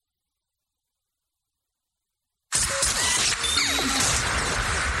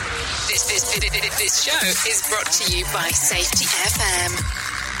This show is brought to you by Safety FM.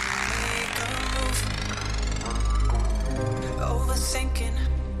 Overthinking,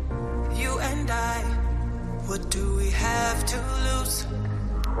 you and I. What do we have to lose?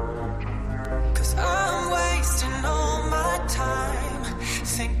 'Cause I'm wasting all my time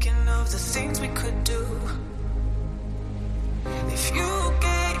thinking of the things we could do. If you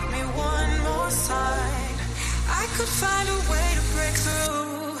gave me one more sign, I could find a way to break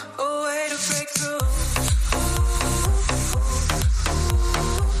through, a way to break through.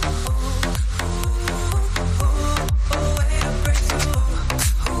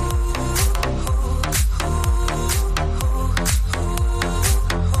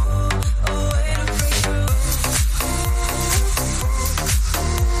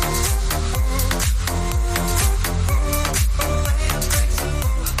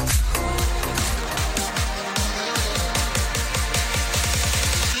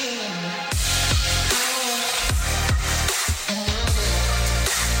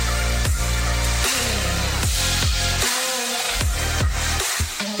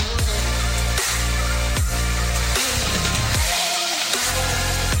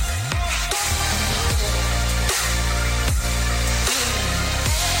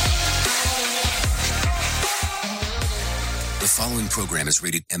 Program is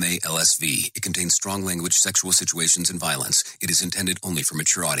rated MALSV. It contains strong language, sexual situations, and violence. It is intended only for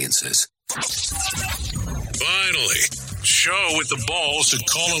mature audiences. Finally, show with the balls to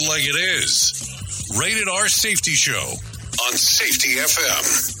call it like it is. Rated R Safety Show on Safety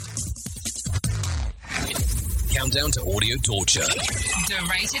FM. Countdown to audio torture. The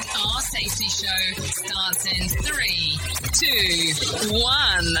Rated R Safety Show starts in 3, 2,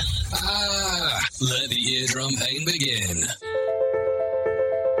 1. Let the eardrum pain begin.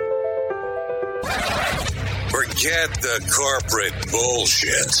 Forget the corporate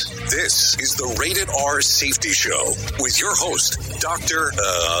bullshit. This is the Rated R Safety Show with your host, Dr.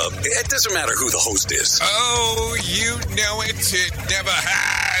 It doesn't matter who the host is. Oh, you know it. It never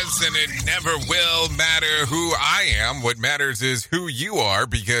has, and it never will matter who I am. What matters is who you are,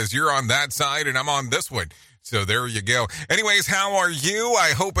 because you're on that side and I'm on this one. So there you go. Anyways, how are you?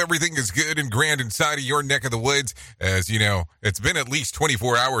 I hope everything is good and grand inside of your neck of the woods. As you know, it's been at least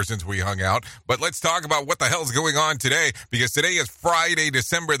 24 hours since we hung out. But let's talk about what the hell's going on today, because today is Friday,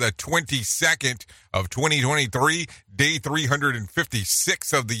 December the 22nd of 2023, day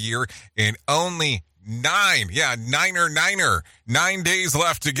 356 of the year, and only 9 days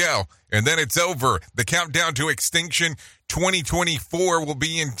left to go. And then it's over. The countdown to extinction 2024 will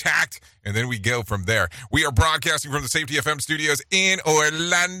be intact, and then we go from there. We are broadcasting from the Safety FM studios in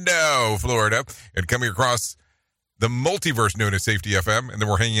Orlando, Florida, and coming across the multiverse known as Safety FM, and then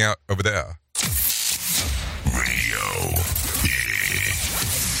we're hanging out over there. Radio.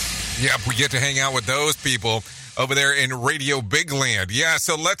 Yep, we get to hang out with those people over there in Radio Big Land. Yeah,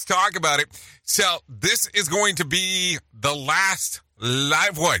 so let's talk about it. So this is going to be the last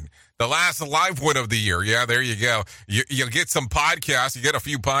live one. The last live one of the year. Yeah, there you go. You'll get some podcasts. You get a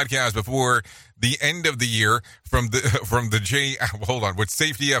few podcasts before the end of the year from the with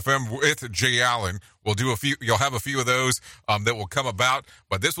Safety FM with Jay Allen. We'll do a few. You'll have a few of those that will come about.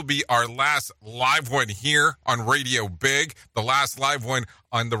 But this will be our last live one here on Radio Big. The last live one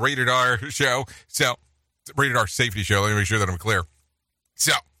on the Rated R show. So, Rated R Safety Show. Let me make sure that I'm clear.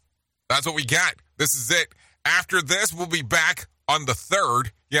 So, that's what we got. This is it. After this, we'll be back on the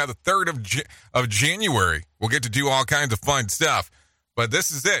 3rd. Yeah, the 3rd of January. We'll get to do all kinds of fun stuff. But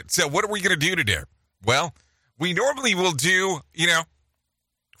this is it. So what are we going to do today? Well, we normally will do,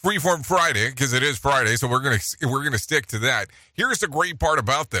 Freeform Friday, because it is Friday, so we're going to stick to that. Here's the great part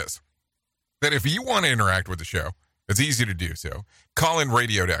about this. That if you want to interact with the show, it's easy to do so.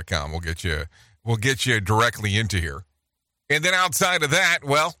 Callinradio.com. We'll get you directly into here. And then outside of that,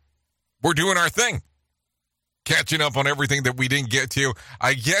 well, we're doing our thing. Catching up on everything that we didn't get to.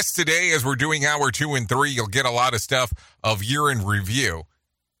 I guess today, as we're doing hour 2 and 3, you'll get a lot of stuff of year in review.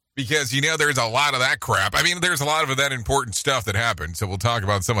 Because, there's a lot of that crap. I mean, there's a lot of that important stuff that happened. So we'll talk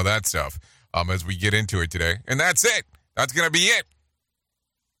about some of that stuff as we get into it today. And that's it. That's going to be it.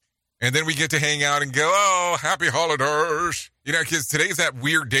 And then we get to hang out and go, oh, happy holidays. Because today's that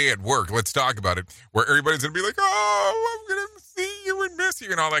weird day at work. Let's talk about it. Where everybody's going to be like, oh, I'm going to see you and miss you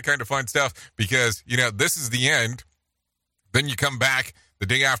and all that kind of fun stuff. Because, this is the end. Then you come back the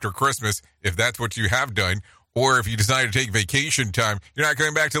day after Christmas, if that's what you have done. Or if you decide to take vacation time, you're not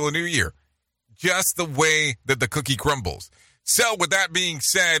coming back till the new year. Just the way that the cookie crumbles. So with that being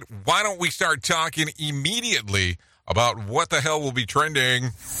said, why don't we start talking immediately about what the hell will be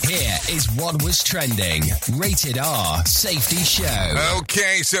trending. Here is what was trending. Rated R Safety Show.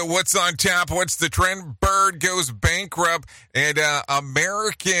 Okay, so what's on tap? What's the trend? Bird goes bankrupt and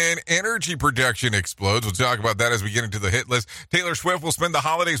American energy production explodes. We'll talk about that as we get into the hit list. Taylor Swift will spend the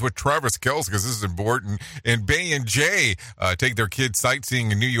holidays with Travis Kelce because this is important. And Bay and Jay take their kids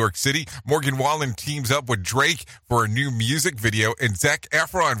sightseeing in New York City. Morgan Wallen teams up with Drake for a new music video. And Zac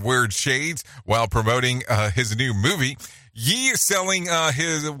Efron wears shades while promoting his new movie. Ye is selling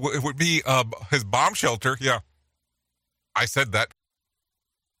his bomb shelter. Yeah, I said that.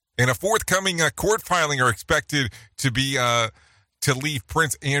 And a forthcoming court filing are expected to be to leave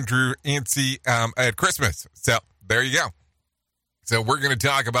Prince Andrew antsy at Christmas. So there you go. So we're going to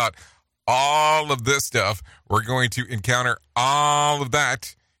talk about all of this stuff. We're going to encounter all of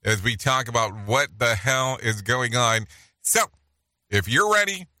that as we talk about what the hell is going on. So if you're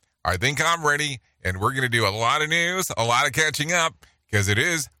ready, I think I'm ready, and we're going to do a lot of news, a lot of catching up, because it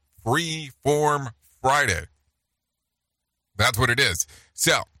is Freeform Friday. That's what it is.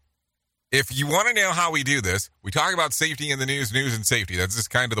 So if you want to know how we do this, we talk about safety in the news and safety. That's just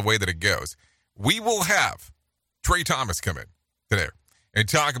kind of the way that it goes. We will have Trey Thomas come in today and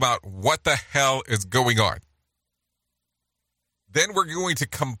talk about what the hell is going on. Then we're going to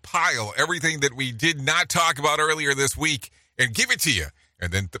compile everything that we did not talk about earlier this week and give it to you.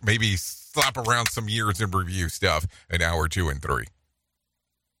 And then maybe slap around some years in review stuff in hour 2 and 3.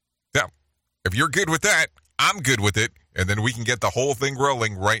 So, if you're good with that, I'm good with it. And then we can get the whole thing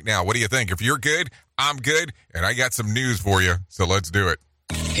rolling right now. What do you think? If you're good, I'm good. And I got some news for you. So let's do it.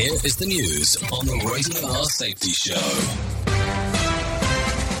 Here is the news on the Rated R Safety Show.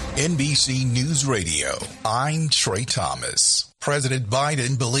 NBC News Radio, I'm Trey Thomas. President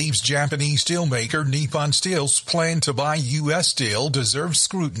Biden believes Japanese steelmaker Nippon Steel's plan to buy U.S. steel deserves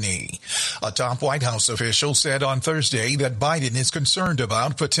scrutiny. A top White House official said on Thursday that Biden is concerned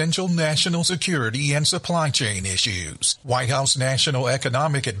about potential national security and supply chain issues. White House National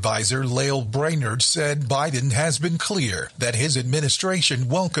Economic Advisor Lael Brainerd said Biden has been clear that his administration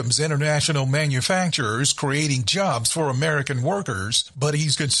welcomes international manufacturers creating jobs for American workers, but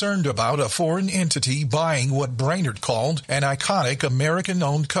he's concerned about a foreign entity buying what Brainerd called an iconic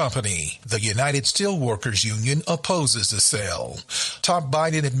American-owned company. The United Steelworkers Union opposes the sale. Top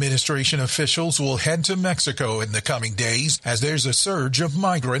Biden administration officials will head to Mexico in the coming days as there's a surge of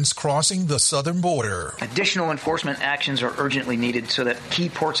migrants crossing the southern border. Additional enforcement actions are urgently needed so that key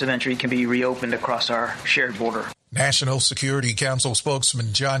ports of entry can be reopened across our shared border. National Security Council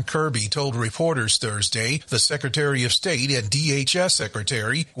spokesman John Kirby told reporters Thursday the Secretary of State and DHS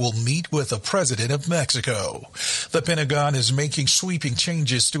Secretary will meet with the President of Mexico. The Pentagon is making sweeping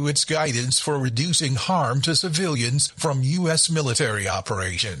changes to its guidance for reducing harm to civilians from U.S. military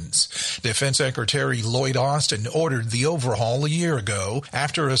operations. Defense Secretary Lloyd Austin ordered the overhaul a year ago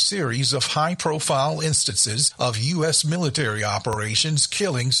after a series of high-profile instances of U.S. military operations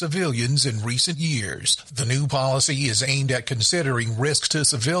killing civilians in recent years. The new policy is aimed at considering risks to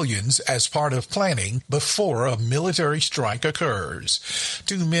civilians as part of planning before a military strike occurs.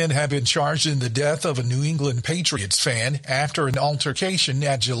 2 men have been charged in the death of a New England Patriots fan after an altercation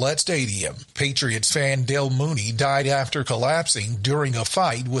at Gillette Stadium. Patriots fan Dale Mooney died after collapsing during a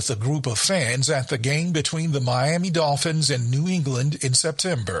fight with a group of fans at the game between the Miami Dolphins and New England in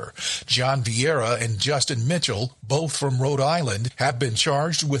September. John Vieira and Justin Mitchell, both from Rhode Island, have been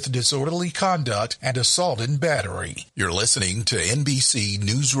charged with disorderly conduct and assault and battery. You're listening to NBC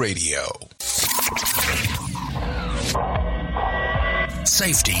News Radio.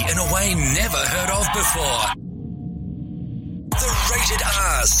 Safety in a way never heard of before. The Rated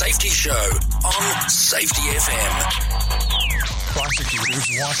R Safety Show on Safety FM. Prosecutors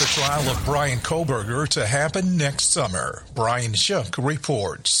want the trial of Brian Kohberger to happen next summer. Brian Shook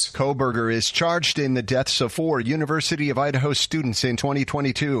reports. Kohberger is charged in the deaths of 4 University of Idaho students in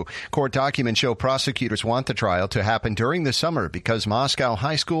 2022. Court documents show prosecutors want the trial to happen during the summer because Moscow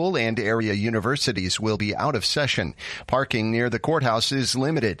High School and area universities will be out of session. Parking near the courthouse is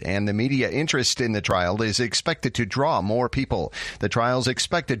limited, and the media interest in the trial is expected to draw more people. The trial is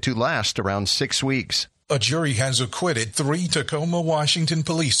expected to last around 6 weeks. A jury has acquitted 3 Tacoma, Washington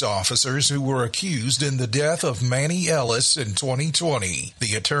police officers who were accused in the death of Manny Ellis in 2020.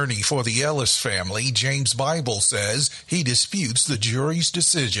 The attorney for the Ellis family, James Bible, says he disputes the jury's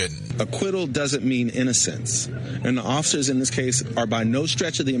decision. Acquittal doesn't mean innocence, and the officers in this case are by no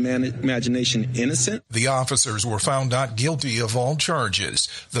stretch of the imagination innocent. The officers were found not guilty of all charges.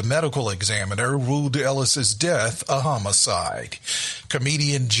 The medical examiner ruled Ellis's death a homicide.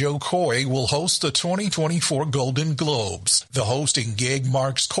 Comedian Joe Coy will host the 2020 2024 Golden Globes. The hosting gig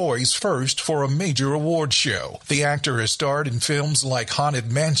marks Coy's first for a major award show. The actor has starred in films like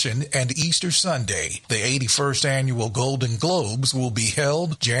Haunted Mansion and Easter Sunday. The 81st Annual Golden Globes will be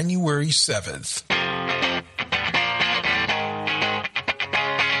held January 7th.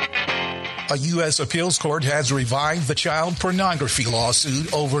 A U.S. appeals court has revived the child pornography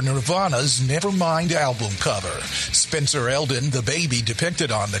lawsuit over Nirvana's Nevermind album cover. Spencer Eldon, the baby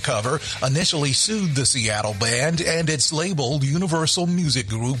depicted on the cover, initially sued the Seattle band and its label Universal Music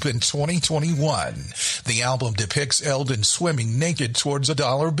Group in 2021. The album depicts Eldon swimming naked towards a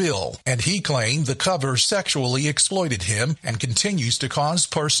dollar bill, and he claimed the cover sexually exploited him and continues to cause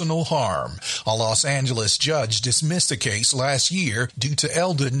personal harm. A Los Angeles judge dismissed the case last year due to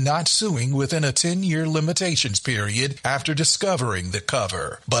Eldon not suing within a 10-year limitations period after discovering the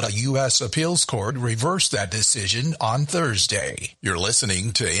cover. But a U.S. appeals court reversed that decision on Thursday. You're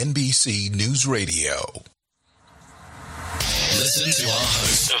listening to NBC News Radio. Listen to our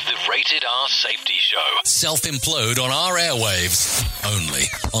host of the Rated R Safety Show. Self-implode on our airwaves. Only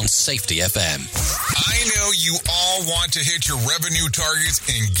on Safety FM. I know you all want to hit your revenue targets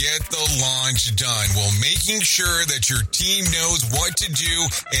and get the launch done. Well, making sure that your team knows what to do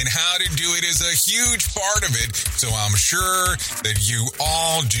and how to do it is a huge part of it. So I'm sure that you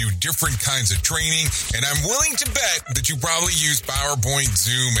all do different kinds of training, and I'm willing to bet that you probably use PowerPoint,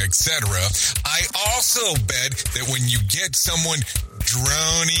 Zoom, etc. I also bet that when you get someone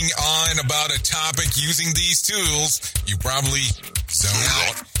droning on about a topic using these tools, you probably zone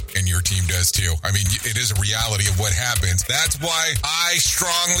out. And your team does too. I mean, it is a reality of what happens. That's why I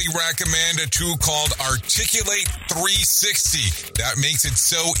strongly recommend a tool called Articulate 360. That makes it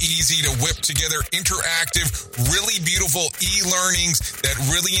so easy to whip together interactive, really beautiful e-learnings that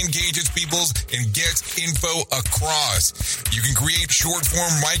really engages people and gets info across. You can create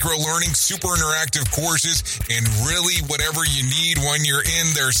short-form micro-learning, super interactive courses, and really whatever you need when you're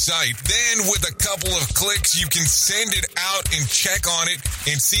in their site. Then with a couple of clicks, you can send it out and check on it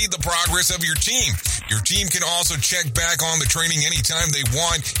and see the progress of your team. Your team can also check back on the training anytime they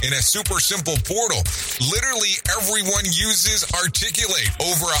want in a super simple portal. Literally everyone uses Articulate.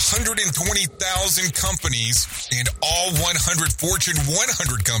 Over 120,000 companies and all 100 Fortune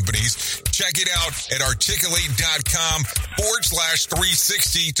 100 companies. Check it out at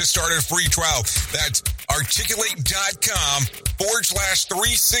articulate.com/360 to start a free trial. That's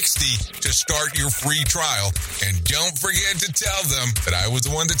articulate.com/360 to start your free trial. And don't forget to tell them that I was the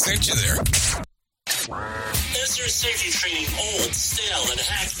one that sent you there. Is your safety training old, stale, and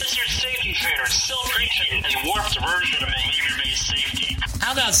hacked? Is your safety trainer still preaching a warped version of behavior-based safety?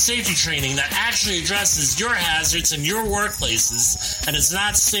 How about safety training that actually addresses your hazards in your workplaces and is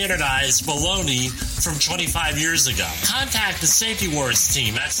not standardized baloney from 25 years ago? Contact the Safety Wars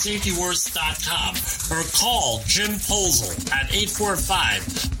team at safetywars.com or call Jim Posel at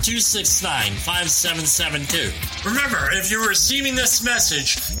 845-269-5772. Remember, if you're receiving this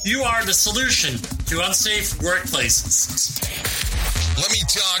message, you are the solution to unsafe workplaces. Let me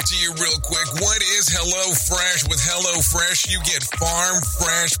talk to you real quick. What is HelloFresh? With HelloFresh, you get farm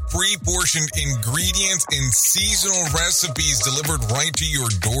fresh, pre-portioned ingredients and seasonal recipes delivered right to your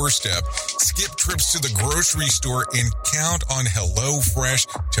doorstep. Skip trips to the grocery store and count on HelloFresh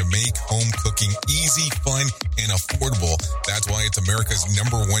to make home cooking easy, fun, and affordable. That's why it's America's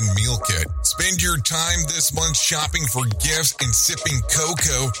 #1 meal kit. Spend your time this month shopping for gifts and sipping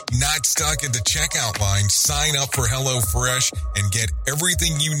cocoa, not stuck at the checkout line. Sign up for HelloFresh and get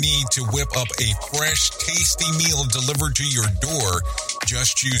everything you need to whip up a fresh, tasty meal delivered to your door.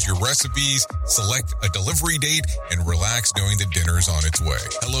 Just choose your recipes, select a delivery date, and relax knowing that dinner's on its way.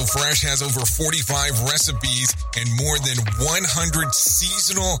 HelloFresh has over 45 recipes and more than 100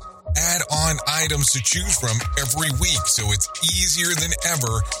 seasonal add-on items to choose from every week, so it's easier than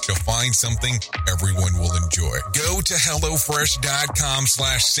ever to find something everyone will enjoy. Go to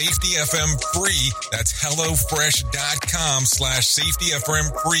HelloFresh.com/SafetyFM free. That's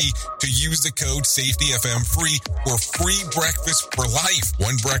HelloFresh.com/SafetyFM free to use the code SafetyFM free for free breakfast for life.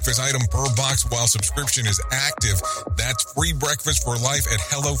 One breakfast item per box while subscription is active. That's free breakfast for life at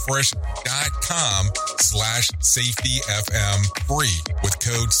HelloFresh.com/SafetyFM free with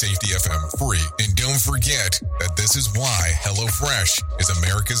code SafetyFM free. And don't forget that this is why HelloFresh is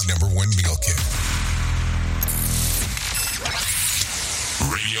America's #1 meal kit.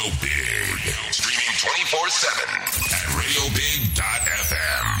 Radio Big. Streaming 24/7 at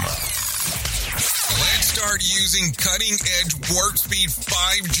RadioBig.fm. Let's Start using cutting-edge warp speed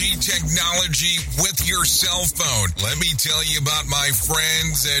 5G technology with your cell phone. Let me tell you about my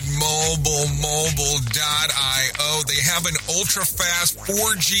friends at mobilemobile.io. They have an ultra-fast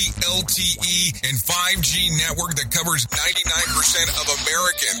 4G LTE and 5G network that covers 99% of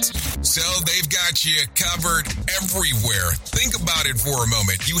Americans. So they've got you covered everywhere. Think about it for a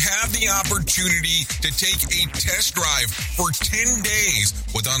moment. You have the opportunity to take a test drive for 10 days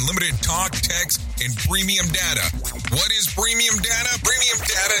with unlimited talk, text, and premium data. What is premium data? Premium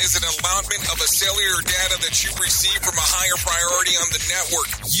data is an allotment of a cellular data that you receive from a higher priority on the network.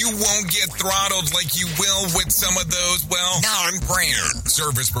 You won't get throttled like you will with some of those, well, non-brand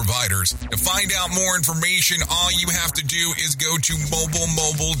service providers. To find out more information, all you have to do is go to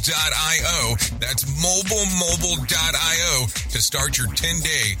mobilemobile.io. That's mobilemobile.io to start your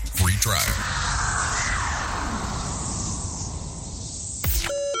 10-day free trial.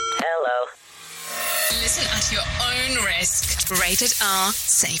 Hello. Listen at your own risk. Rated R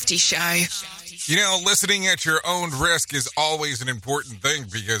Safety Show. You know, listening at your own risk is always an important thing,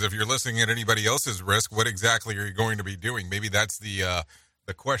 because if you're listening at anybody else's risk, what exactly are you going to be doing? Maybe that's the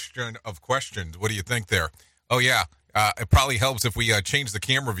question of questions. What do you think there? Oh, yeah. It probably helps if we change the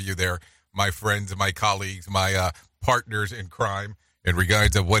camera view there, my friends, my colleagues, my partners in crime, in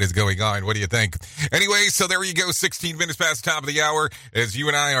regards of what is going on. What do you think? Anyway, so there you go. 16 minutes past the top of the hour as you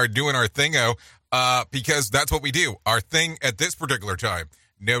and I are doing our thingo, because that's what we do, our thing at this particular time.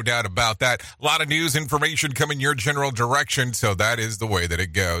 No doubt about that. A lot of news information coming your general direction, so that is the way that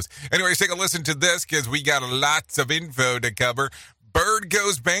it goes. Anyways, take a listen to this, because we got lots of info to cover. Bird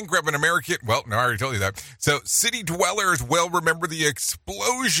goes bankrupt in America. Well, no, I already told you that. So city dwellers will remember the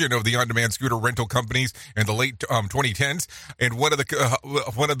explosion of the on-demand scooter rental companies in the late 2010s. And one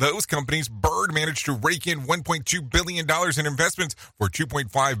of those companies, Bird, managed to rake in $1.2 billion in investments for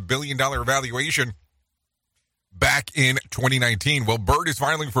 $2.5 billion valuation back in 2019. Well, Bird is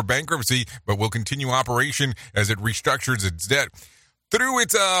filing for bankruptcy, but will continue operation as it restructures its debt. It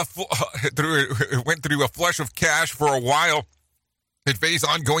went through a flush of cash for a while. It faced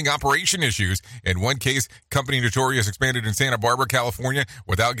ongoing operation issues. In one case, company Notorious expanded in Santa Barbara, California,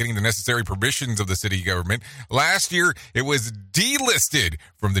 without getting the necessary permissions of the city government. Last year, it was delisted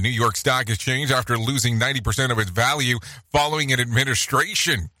from the New York Stock Exchange after losing 90% of its value following an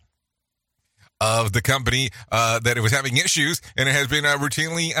administration of the company that it was having issues, and it has been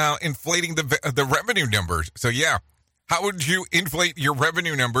routinely inflating the revenue numbers. So, yeah, how would you inflate your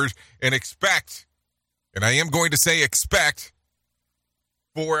revenue numbers and expect, and I am going to say expect,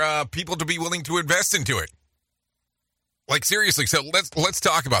 for people to be willing to invest into it? Like, seriously, so let's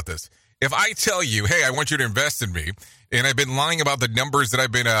talk about this. If I tell you, hey, I want you to invest in me, and I've been lying about the numbers that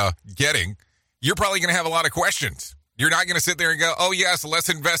I've been getting, you're probably going to have a lot of questions. You're not going to sit there and go, oh, yes, let's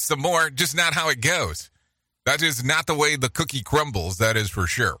invest some more. Just not how it goes. That is not the way the cookie crumbles, that is for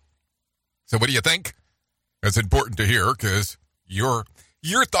sure. So what do you think? That's important to hear, because your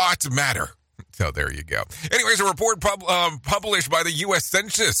thoughts matter. So there you go. Anyways, a report published by the U.S.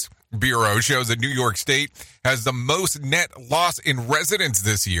 Census Bureau shows that New York State has the most net loss in residents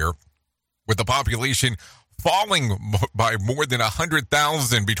this year, with the population falling by more than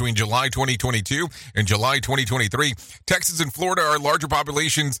 100,000 between July 2022 and July 2023. Texas and Florida are larger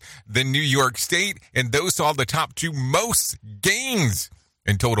populations than New York State, and those saw the top two most gains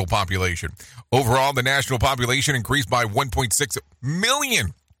in total population. Overall, the national population increased by 1.6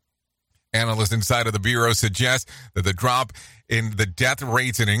 million. Analysts inside of the Bureau suggest that the drop in the death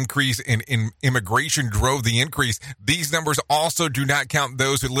rates and increase in immigration drove the increase. These numbers also do not count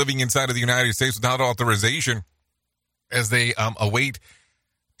those who are living inside of the United States without authorization, as they await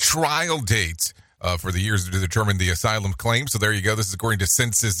trial dates for the years to determine the asylum claim. So there you go. This is according to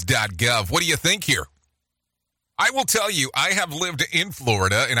census.gov. What do you think here? I will tell you, I have lived in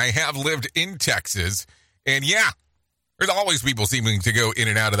Florida and I have lived in Texas, and yeah, there's always people seeming to go in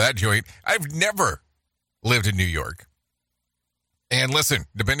and out of that joint. I've never lived in New York. And listen,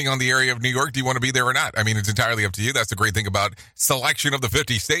 depending on the area of New York, do you want to be there or not? I mean, it's entirely up to you. That's the great thing about selection of the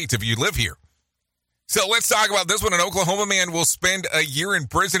 50 states if you live here. So let's talk about this one. An Oklahoma man will spend a year in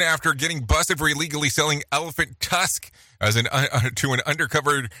prison after getting busted for illegally selling elephant tusk to an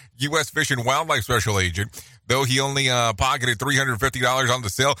undercover U.S. Fish and Wildlife Special Agent. Though he only pocketed $350 on the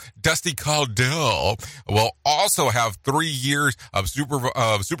sale, Dusty Caldwell will also have 3 years of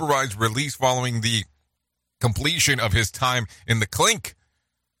supervised release following the completion of his time in the clink.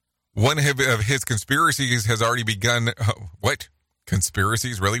 One of his conspiracies has already begun. What?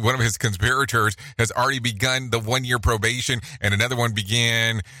 Conspiracies? Really? One of his conspirators has already begun the 1-year probation, and another one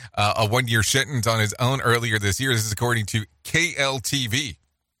began a 1-year sentence on his own earlier this year. This is according to KLTV.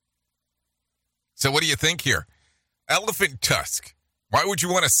 So what do you think here? Elephant tusk. Why would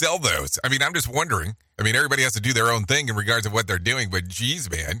you want to sell those? I mean, I'm just wondering. I mean, everybody has to do their own thing in regards to what they're doing, but geez,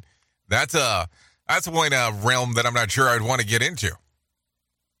 man, that's one realm that I'm not sure I'd want to get into.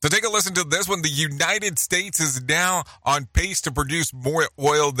 So take a listen to this one. The United States is now on pace to produce more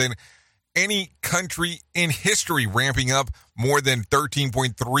oil than any country in history, ramping up more than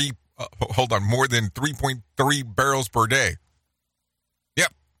 3.3 barrels per day.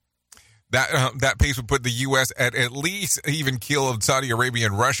 Yep. That pace would put the U.S. at least even keel of Saudi Arabia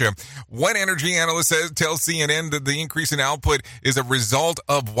and Russia. One energy analyst tells CNN that the increase in output is a result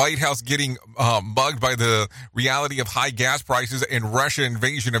of White House getting mugged by the reality of high gas prices and Russia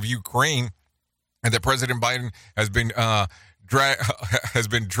invasion of Ukraine, and that President Biden has been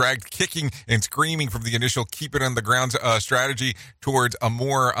dragged kicking and screaming from the initial keep it on the ground strategy towards a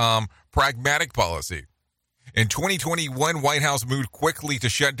more pragmatic policy. In 2021, White House moved quickly to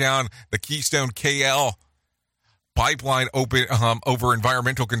shut down the Keystone KL pipeline over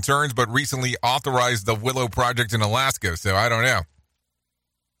environmental concerns, but recently authorized the Willow project in Alaska. So I don't know.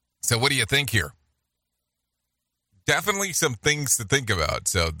 So what do you think here? Definitely some things to think about.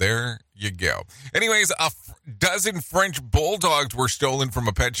 So there you go. Anyways, a dozen French bulldogs were stolen from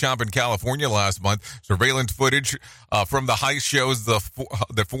a pet shop in California last month. Surveillance footage from the heist shows the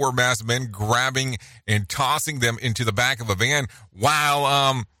four masked men grabbing and tossing them into the back of a van,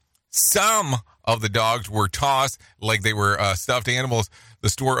 while some of the dogs were tossed like they were stuffed animals. The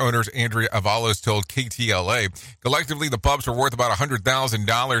store owners, Andrea Avalos, told KTLA. Collectively, the pups are worth about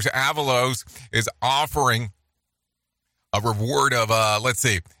 $100,000. Avalos is offering a reward of,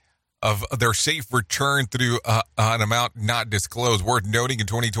 of their safe return through an amount not disclosed. Worth noting, in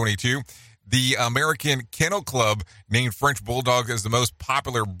 2022, the American Kennel Club named French Bulldog as the most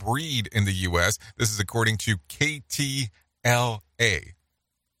popular breed in the U.S. This is according to KTLA.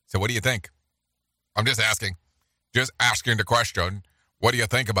 So what do you think? I'm just asking the question. What do you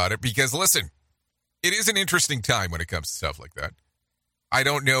think about it? Because listen, it is an interesting time when it comes to stuff like that. I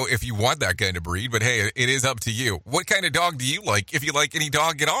don't know if you want that kind of breed, but hey, it is up to you. What kind of dog do you like, if you like any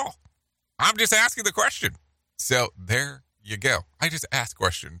dog at all? I'm just asking the question. So there you go. I just ask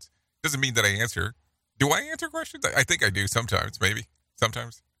questions. Doesn't mean that I answer. Do I answer questions? I think I do sometimes, maybe.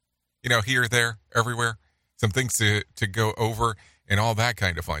 Sometimes. You know, here, there, everywhere. Some things to go over and all that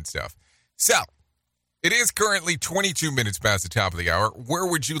kind of fun stuff. So, it is currently 22 minutes past the top of the hour. Where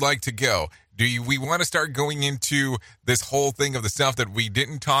would you like to go? Do we want to start going into this whole thing of the stuff that we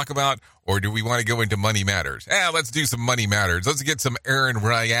didn't talk about, or do we want to go into Money Matters? Let's do some Money Matters. Let's get some Erin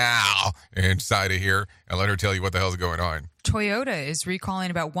Royale inside of here and let her tell you what the hell's going on. Toyota is recalling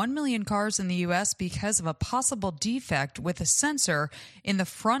about 1 million cars in the U.S. because of a possible defect with a sensor in the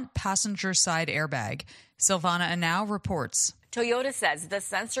front passenger side airbag. Silvana Anau reports. Toyota says the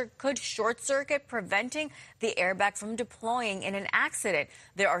sensor could short-circuit, preventing the airbag from deploying in an accident.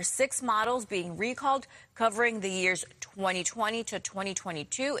 There are 6 models being recalled, covering the years 2020 to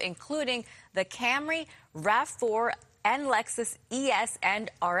 2022, including the Camry, RAV4, and Lexus ES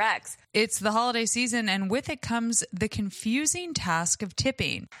and RX. It's the holiday season, and with it comes the confusing task of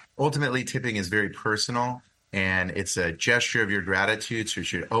tipping. Ultimately, tipping is very personal. And it's a gesture of your gratitude, so it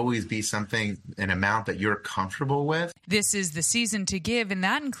should always be an amount that you're comfortable with. This is the season to give, and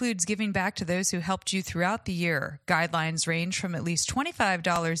that includes giving back to those who helped you throughout the year. Guidelines range from at least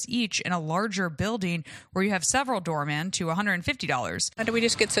 $25 each in a larger building where you have several doormen to $150. And we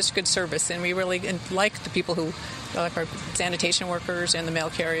just get such good service, and we really like the people who, like our sanitation workers and the mail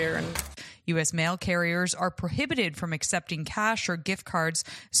carrier. And U.S. mail carriers are prohibited from accepting cash or gift cards,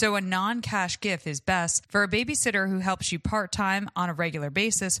 so a non-cash gift is best. For a babysitter who helps you part-time on a regular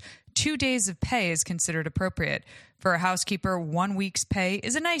basis, 2 days of pay is considered appropriate. For a housekeeper, 1 week's pay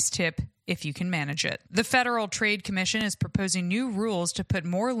is a nice tip if you can manage it. The Federal Trade Commission is proposing new rules to put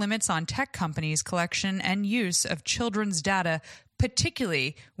more limits on tech companies' collection and use of children's data,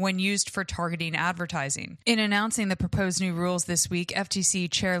 particularly when used for targeting advertising. In announcing the proposed new rules this week, FTC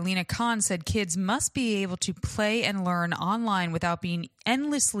Chair Lena Khan said kids must be able to play and learn online without being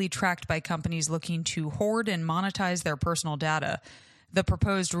endlessly tracked by companies looking to hoard and monetize their personal data. The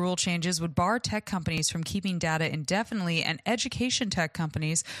proposed rule changes would bar tech companies from keeping data indefinitely, and education tech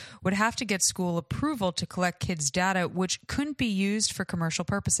companies would have to get school approval to collect kids' data, which couldn't be used for commercial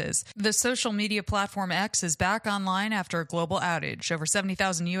purposes. The social media platform X is back online after a global outage. Over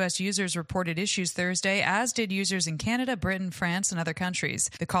 70,000 U.S. users reported issues Thursday, as did users in Canada, Britain, France, and other countries.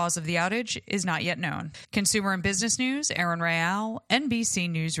 The cause of the outage is not yet known. Consumer and business news, Erin Royale, NBC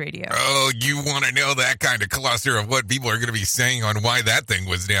News Radio. Oh, you want to know that kind of cluster of what people are going to be saying on why why that thing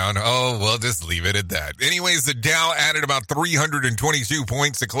was down. Oh, well, just leave it at that. Anyways, the Dow added about 322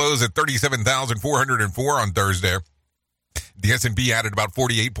 points to close at 37,404 on Thursday. The S&P added about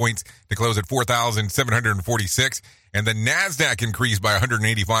 48 points to close at 4,746. And the NASDAQ increased by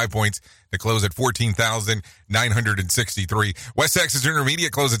 185 points to close at 14,963. West Texas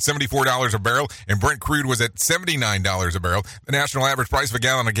Intermediate closed at $74 a barrel, and Brent crude was at $79 a barrel. The national average price of a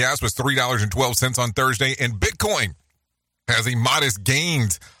gallon of gas was $3.12 on Thursday, and Bitcoin has a modest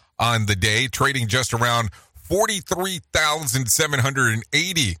gains on the day, trading just around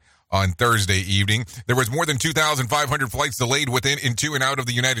 43,780 on Thursday evening. There was more than 2,500 flights delayed within, into, and out of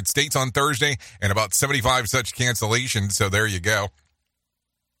the United States on Thursday, and about 75 such cancellations. So there you go.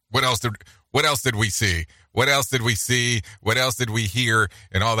 What else did we see? What else did we see? What else did we hear?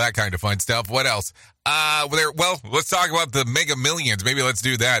 And all that kind of fun stuff. What else? Well, let's talk about the Mega Millions. Maybe let's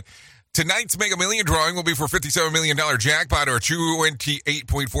do that. Tonight's Mega Million drawing will be for $57 million jackpot or a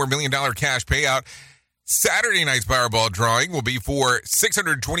 $28.4 million cash payout. Saturday night's Powerball drawing will be for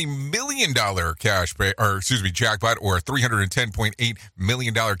 $620 million jackpot or a $310.8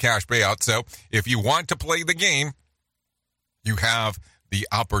 million cash payout. So if you want to play the game, you have the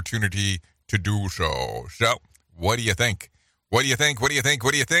opportunity to do so. So what do you think? What do you think? What do you think?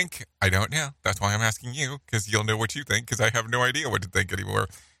 What do you think? I don't know. That's why I'm asking you, because you'll know what you think, because I have no idea what to think anymore.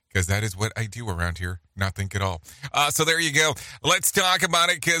 Because that is what I do around here, not think at all. So there you go. Let's talk about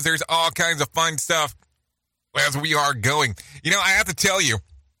it, because there's all kinds of fun stuff as we are going. You know, I have to tell you,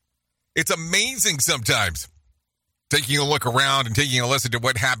 it's amazing sometimes taking a look around and taking a listen to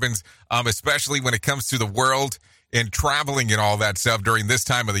what happens, especially when it comes to the world and traveling and all that stuff during this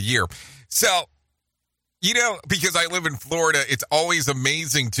time of the year. So, you know, because I live in Florida, it's always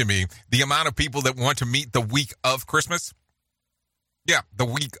amazing to me the amount of people that want to meet the week of Christmas. Yeah, the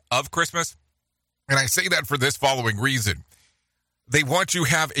week of Christmas. And I say that for this following reason. They want to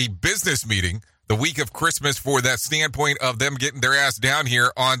have a business meeting the week of Christmas for that standpoint of them getting their ass down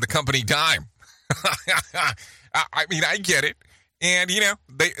here on the company dime. I mean, I get it. And, you know,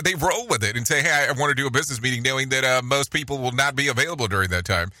 they roll with it and say, hey, I want to do a business meeting knowing that most people will not be available during that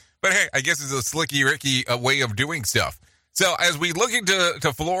time. But, hey, I guess it's a slicky-ricky way of doing stuff. So as we look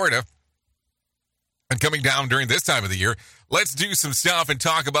into Florida and coming down during this time of the year, let's do some stuff and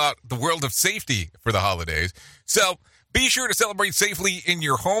talk about the world of safety for the holidays. So be sure to celebrate safely in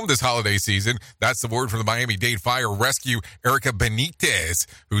your home this holiday season. That's the word from the Miami-Dade Fire Rescue, Erica Benitez,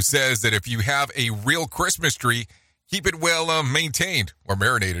 who says that if you have a real Christmas tree, keep it well maintained or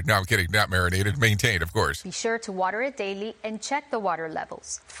marinated. No, I'm kidding. Not marinated. Maintained, of course. Be sure to water it daily and check the water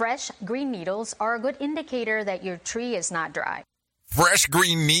levels. Fresh green needles are a good indicator that your tree is not dry. Fresh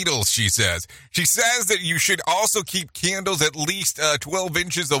green needles, she says. She says that you should also keep candles at least 12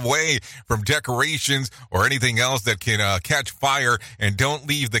 inches away from decorations or anything else that can catch fire, and don't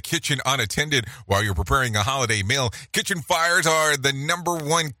leave the kitchen unattended while you're preparing a holiday meal. Kitchen fires are the number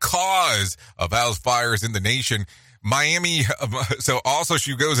one cause of house fires in the nation. Miami, so also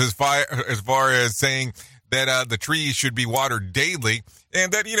she goes as far as saying that the trees should be watered daily,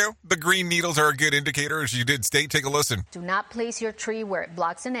 and that, you know, the green needles are a good indicator. As you did state, take a listen. Do not place your tree where it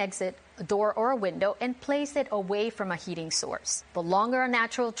blocks an exit, a door, or a window, and place it away from a heating source. The longer a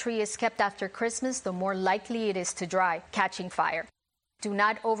natural tree is kept after Christmas, the more likely it is to dry, catching fire. Do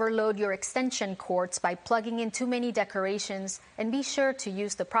not overload your extension cords by plugging in too many decorations, and be sure to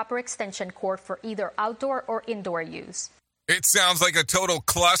use the proper extension cord for either outdoor or indoor use. It sounds like a total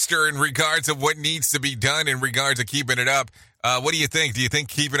cluster in regards of what needs to be done in regards to keeping it up. What do you think? Do you think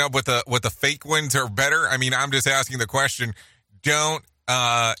keeping up with the fake ones are better? I mean, I'm just asking the question. Don't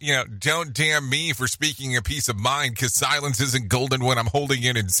damn me for speaking a piece of mind, because silence isn't golden when I'm holding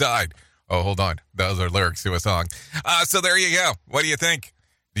it inside. Oh, hold on. Those are lyrics to a song. So there you go. What do you think?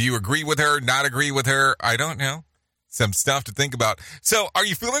 Do you agree with her? Not agree with her? I don't know. Some stuff to think about. So are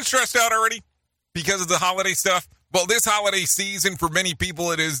you feeling stressed out already because of the holiday stuff? Well, this holiday season, for many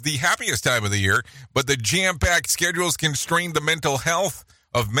people, it is the happiest time of the year, but the jam-packed schedules can strain the mental health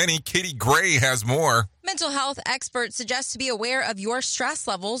of many. Katie Gray has more. Mental health experts suggest to be aware of your stress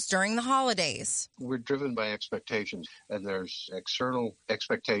levels during the holidays. We're driven by expectations, and there's external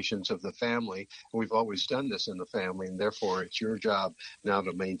expectations of the family. We've always done this in the family, and therefore it's your job now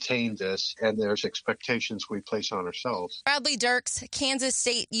to maintain this, and there's expectations we place on ourselves. Bradley Dirks, Kansas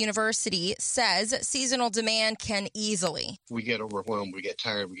State University, says seasonal demand can easily. We get overwhelmed, we get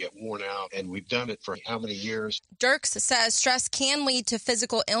tired, we get worn out, and we've done it for how many years? Dirks says stress can lead to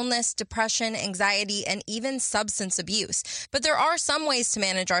physical illness, depression, anxiety, and even substance abuse. But there are some ways to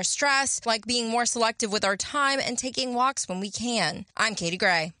manage our stress, like being more selective with our time and taking walks when we can. I'm Katie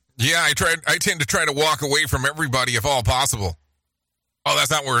Gray. Yeah, I tend to try to walk away from everybody if all possible. Oh,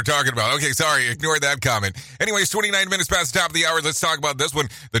 that's not what we're talking about. Okay, sorry. Ignore that comment. Anyways, 29 minutes past the top of the hour. Let's talk about this one.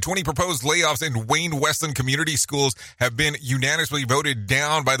 The 20 proposed layoffs in Wayne Westland community schools have been unanimously voted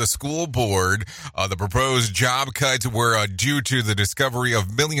down by the school board. The proposed job cuts were due to the discovery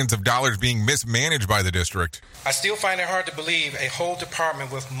of millions of dollars being mismanaged by the district. I still find it hard to believe a whole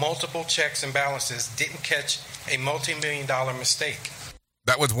department with multiple checks and balances didn't catch a multi-million-dollar mistake.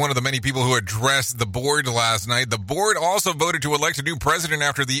 That was one of the many people who addressed the board last night. The board also voted to elect a new president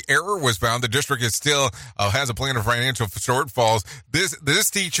after the error was found. The district is still has a plan of financial shortfalls. This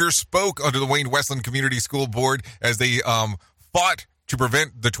teacher spoke under the Wayne Westland Community School Board as they fought to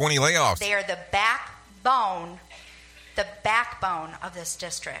prevent the 20 layoffs. They are the backbone of this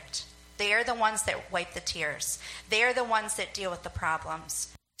district. They are the ones that wipe the tears. They are the ones that deal with the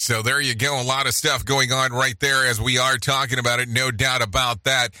problems. So there you go. A lot of stuff going on right there as we are talking about it. No doubt about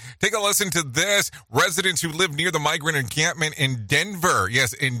that. Take a listen to this. Residents who live near the migrant encampment in Denver,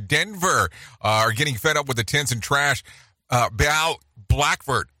 yes, in Denver, are getting fed up with the tents and trash. Bao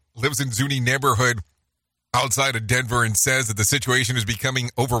Blackford lives in Zuni neighborhood outside of Denver and says that the situation is becoming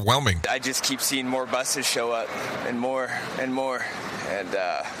overwhelming. I just keep seeing more buses show up and more and more. And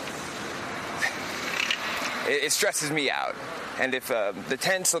it stresses me out. And if the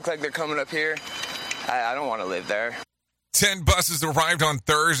tents look like they're coming up here, I don't want to live there. 10 buses arrived on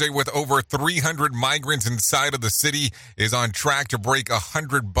Thursday with over 300 migrants inside of the city. Is on track to break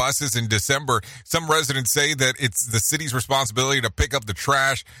 100 buses in December. Some residents say that it's the city's responsibility to pick up the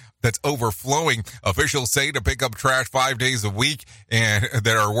trash that's overflowing. Officials say to pick up trash 5 days a week and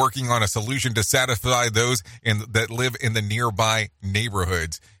that are working on a solution to satisfy those that live in the nearby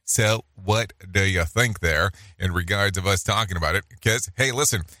neighborhoods. So what do you think there in regards of us talking about it? Because, hey,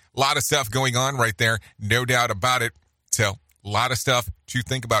 listen, a lot of stuff going on right there. No doubt about it. So a lot of stuff to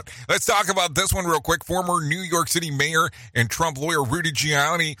think about. Let's talk about this one real quick. Former New York City mayor and Trump lawyer Rudy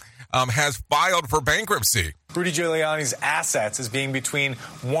Giuliani has filed for bankruptcy. Rudy Giuliani's assets is being between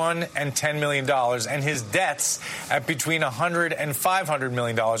 $1 and $10 million, and his debts at between $100 and $500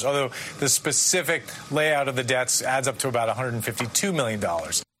 million, although the specific layout of the debts adds up to about $152 million.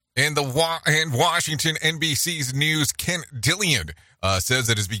 In Washington, NBC's News, Kent Dillian says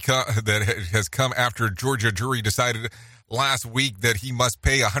that it has come after a Georgia jury decided last week that he must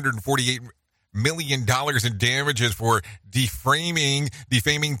pay $148 million in damages for defaming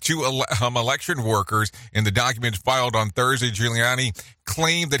two election workers. In the documents filed on Thursday, Giuliani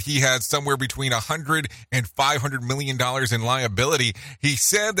claimed that he had somewhere between $100 and $500 million in liability. He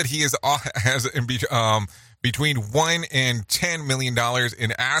said that he has between $1 and $10 million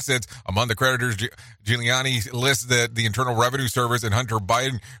in assets. Among the creditors, Giuliani lists that the Internal Revenue Service and Hunter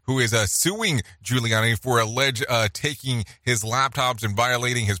Biden, who is suing Giuliani for alleged taking his laptops and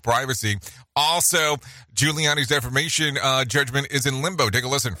violating his privacy. Also, Giuliani's defamation judgment is in limbo. Take a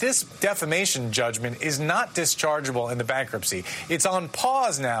listen. This defamation judgment is not dischargeable in the bankruptcy. It's on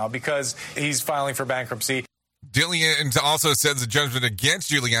pause now because he's filing for bankruptcy. Dillian also says the judgment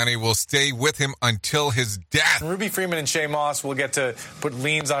against Giuliani will stay with him until his death. Ruby Freeman and Shay Moss will get to put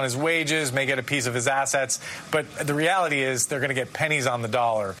liens on his wages, may get a piece of his assets, but the reality is they're going to get pennies on the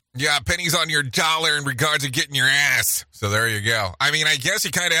dollar. Yeah, pennies on your dollar in regards to getting your ass. So there you go. I mean, I guess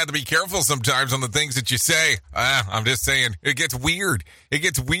you kind of have to be careful sometimes on the things that you say. I'm just saying, it gets weird. It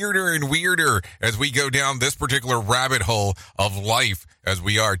gets weirder and weirder as we go down this particular rabbit hole of life as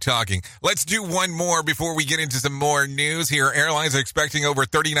we are talking. Let's do one more before we get into some more news here. Airlines are expecting over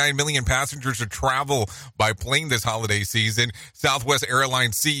 39 million passengers to travel by plane this holiday season. Southwest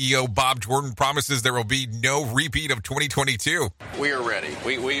Airlines CEO Bob Jordan promises there will be no repeat of 2022. We are ready.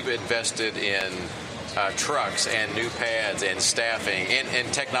 We've invested in trucks and new pads and staffing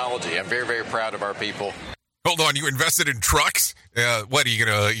and technology. I'm very, very proud of our people. Hold on, you invested in trucks? What, are you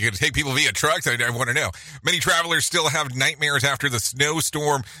gonna take people via trucks? I want to know. Many travelers still have nightmares after the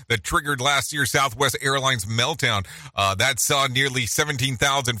snowstorm that triggered last year's Southwest Airlines meltdown. That saw nearly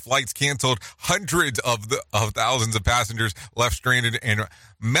 17,000 flights canceled, hundreds of thousands of passengers left stranded, and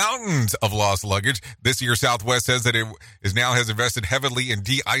mountains of lost luggage. This year, Southwest says that it has invested heavily in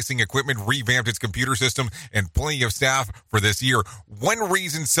de-icing equipment, revamped its computer system, and plenty of staff for this year. One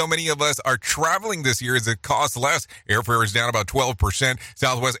reason so many of us are traveling this year is it costs less. Airfare is down about 12%.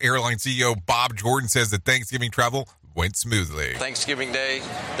 Southwest Airlines CEO Bob Jordan says that Thanksgiving travel went smoothly. Thanksgiving Day,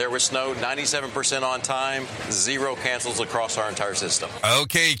 there was snow, 97% on time, 0 cancels across our entire system.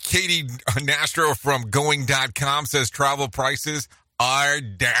 Okay, Katie Nastro from Going.com says travel prices are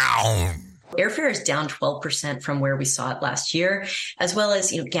down. Airfare is down 12% from where we saw it last year, as well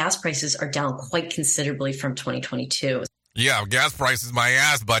as, gas prices are down quite considerably from 2022. Yeah, gas prices, my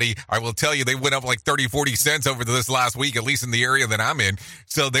ass, buddy. I will tell you, they went up like 30, 40 cents over this last week, at least in the area that I'm in.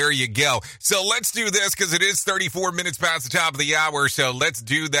 So there you go. So let's do this because it is 34 minutes past the top of the hour. So let's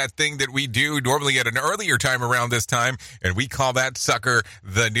do that thing that we do normally at an earlier time around this time. And we call that sucker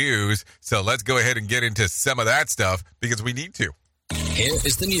the news. So let's go ahead and get into some of that stuff because we need to. Here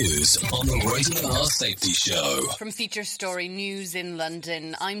is the news on the Rated R Safety Show. From Feature Story News in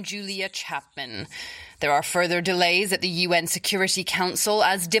London, I'm Julia Chapman. There are further delays at the UN Security Council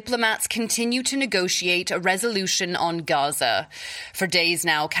as diplomats continue to negotiate a resolution on Gaza. For days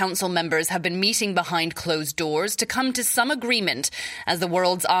now, council members have been meeting behind closed doors to come to some agreement as the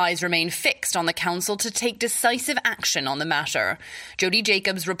world's eyes remain fixed on the council to take decisive action on the matter. Jody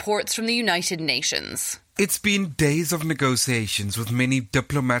Jacobs reports from the United Nations. It's been days of negotiations with many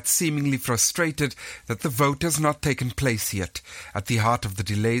diplomats seemingly frustrated that the vote has not taken place yet. At the heart of the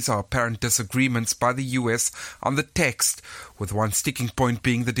delays are apparent disagreements by the US on the text, with one sticking point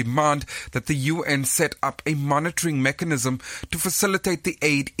being the demand that the UN set up a monitoring mechanism to facilitate the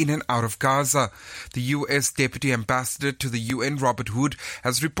aid in and out of Gaza. The US Deputy Ambassador to the UN, Robert Hood,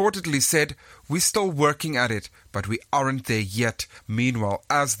 has reportedly said, "We're still working at it, but we aren't there yet." Meanwhile,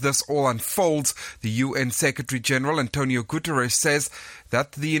 as this all unfolds, the UN Secretary-General Antonio Guterres says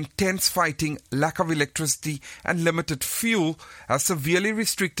that the intense fighting, lack of electricity and limited fuel has severely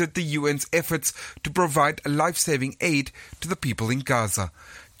restricted the UN's efforts to provide life-saving aid to the people in Gaza.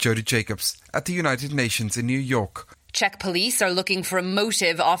 Jody Jacobs at the United Nations in New York. Czech police are looking for a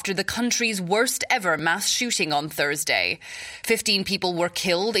motive after the country's worst ever mass shooting on Thursday. 15 people were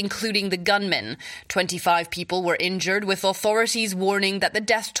killed, including the gunman. 25 people were injured, with authorities warning that the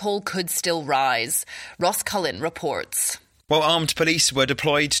death toll could still rise. Ross Cullen reports. Well, armed police were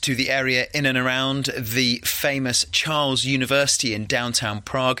deployed to the area in and around the famous Charles University in downtown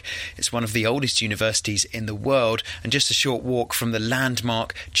Prague. It's one of the oldest universities in the world and just a short walk from the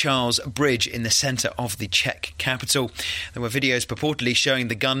landmark Charles Bridge in the centre of the Czech capital. There were videos purportedly showing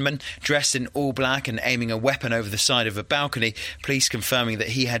the gunman dressed in all black and aiming a weapon over the side of a balcony, police confirming that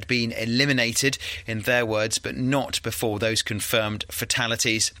he had been eliminated, in their words, but not before those confirmed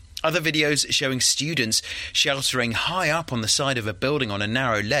fatalities. Other videos showing students sheltering high up on the side of a building on a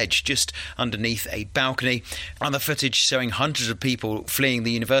narrow ledge just underneath a balcony. Other footage showing hundreds of people fleeing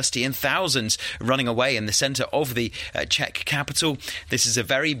the university and thousands running away in the centre of the Czech capital. This is a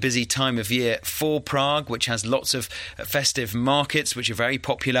very busy time of year for Prague, which has lots of festive markets, which are very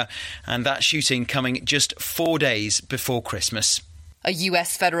popular, and that shooting coming just 4 days before Christmas. A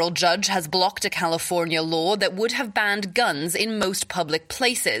U.S. federal judge has blocked a California law that would have banned guns in most public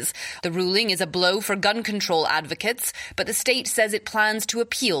places. The ruling is a blow for gun control advocates, but the state says it plans to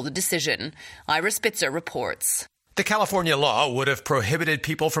appeal the decision. Ira Spitzer reports. The California law would have prohibited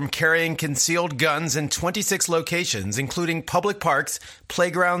people from carrying concealed guns in 26 locations, including public parks,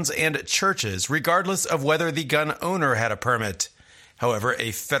 playgrounds, and churches, regardless of whether the gun owner had a permit. However,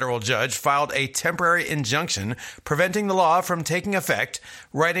 a federal judge filed a temporary injunction preventing the law from taking effect,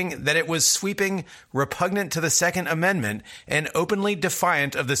 writing that it was sweeping, repugnant to the Second Amendment, and openly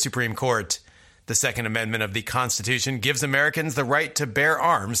defiant of the Supreme Court. The Second Amendment of the Constitution gives Americans the right to bear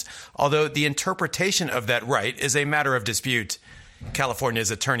arms, although the interpretation of that right is a matter of dispute. California's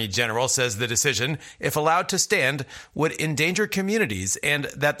Attorney General says the decision, if allowed to stand, would endanger communities and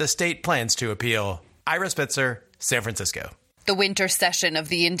that the state plans to appeal. Ira Spitzer, San Francisco. The winter session of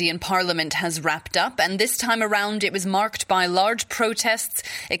the Indian Parliament has wrapped up, and this time around it was marked by large protests,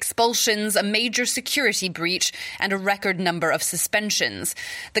 expulsions, a major security breach, and a record number of suspensions.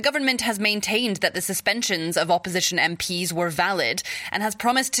 The government has maintained that the suspensions of opposition MPs were valid and has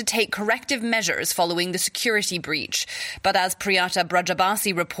promised to take corrective measures following the security breach. But as Priyata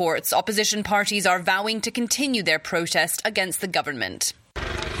Brajabasi reports, opposition parties are vowing to continue their protest against the government.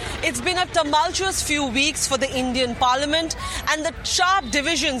 It's been a tumultuous few weeks for the Indian Parliament, and the sharp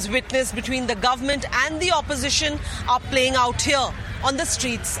divisions witnessed between the government and the opposition are playing out here on the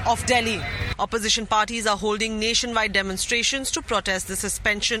streets of Delhi. Opposition parties are holding nationwide demonstrations to protest the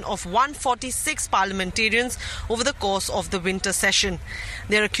suspension of 146 parliamentarians over the course of the winter session.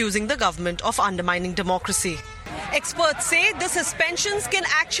 They're accusing the government of undermining democracy. Experts say the suspensions can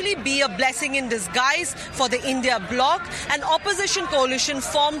actually be a blessing in disguise for the India bloc, an opposition coalition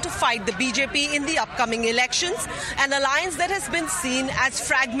formed to fight the BJP in the upcoming elections, an alliance that has been seen as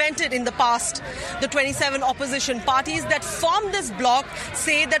fragmented in the past. The 27 opposition parties that formed this bloc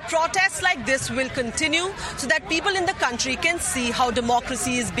say that protests like this will continue so that people in the country can see how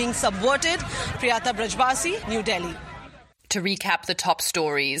democracy is being subverted. Priyata Brajbasi, New Delhi. To recap the top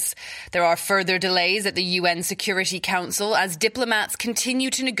stories, there are further delays at the UN Security Council as diplomats continue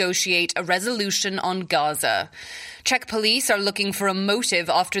to negotiate a resolution on Gaza. Czech police are looking for a motive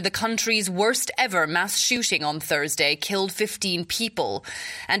after the country's worst ever mass shooting on Thursday killed 15 people.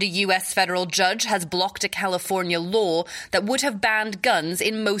 And a U.S. federal judge has blocked a California law that would have banned guns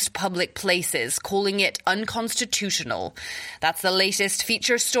in most public places, calling it unconstitutional. That's the latest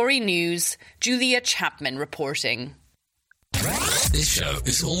feature story news. Julia Chapman reporting. This show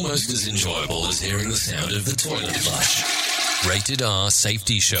is almost as enjoyable as hearing the sound of the toilet flush. Rated R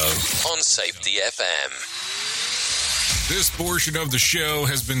Safety Show on Safety FM. This portion of the show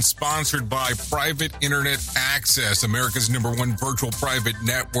has been sponsored by Private Internet Access, America's #1 virtual private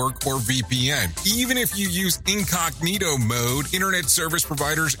network, or VPN. Even if you use incognito mode, Internet Service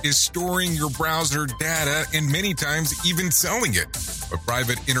Providers is storing your browser data and many times even selling it. But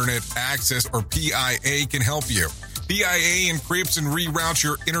Private Internet Access, or PIA, can help you. PIA encrypts and reroutes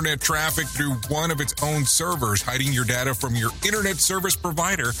your internet traffic through one of its own servers, hiding your data from your internet service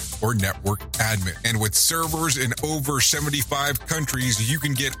provider or network admin. And with servers in over 75 countries, you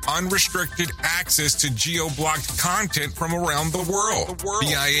can get unrestricted access to geo-blocked content from around the world.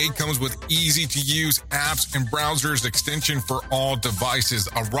 PIA comes with easy-to-use apps and browsers extension for all devices,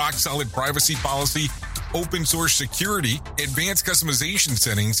 a rock-solid privacy policy, open source security, advanced customization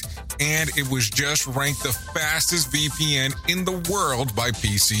settings, and it was just ranked the fastest VPN in the world by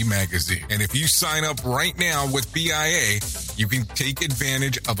PC Magazine. And if you sign up right now with PIA, you can take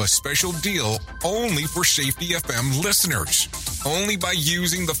advantage of a special deal only for Safety FM listeners. Only by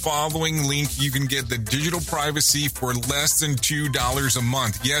using the following link, you can get the digital privacy for less than $2 a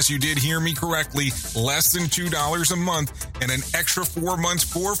month. Yes, you did hear me correctly. Less than $2 a month and an extra 4 months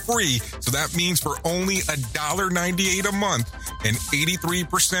for free. So that means for only $1.98 a month and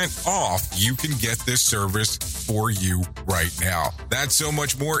 83% off, you can get this service for you right now. That's so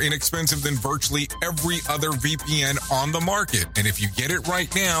much more inexpensive than virtually every other VPN on the market. And if you get it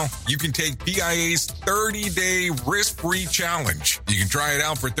right now, you can take PIA's 30-day risk-free challenge. You can try it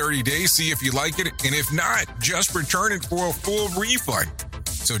out for 30 days, see if you like it, and if not, just return it for a full refund.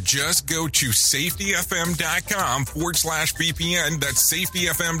 So just go to safetyfm.com/VPN. That's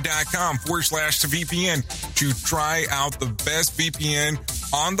safetyfm.com/VPN to try out the best VPN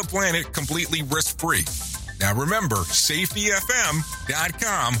on the planet completely risk-free. Now remember,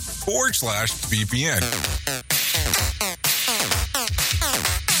 safetyfm.com/VPN.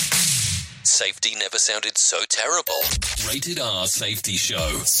 Safety never sounded so terrible. Rated R Safety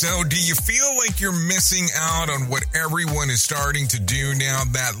Show. So do you feel like you're missing out on what everyone is starting to do now,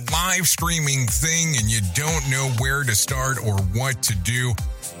 that live streaming thing, and you don't know where to start or what to do?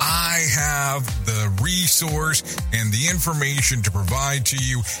 I have the resource and the information to provide to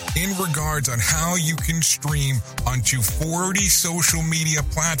you in regards on how you can stream onto 40 social media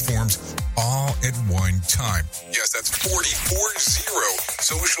platforms all at one time. Yes, that's 40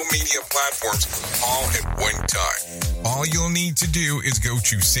 social media platforms all at one time. All you'll need to do is go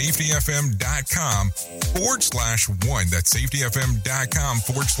to safetyfm.com/1. That's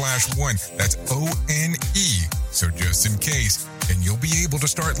safetyfm.com/1. That's ONE. So just in case, and you'll be able to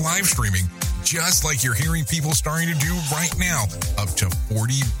start live streaming just like you're hearing people starting to do right now, up to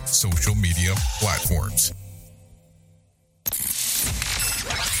 40 social media platforms.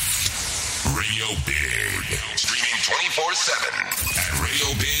 Radio Big. Streaming 24/7 at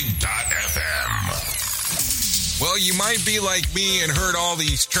radiobig.fm. Well, you might be like me and heard all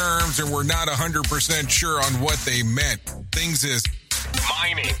these terms and were not 100% sure on what they meant. Things is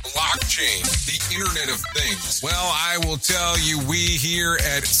mining, blockchain, the Internet of Things. Well, I will tell you, we here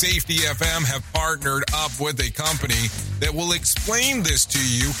at Safety FM have partnered up with a company that will explain this to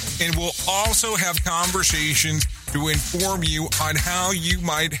you and will also have conversations to inform you on how you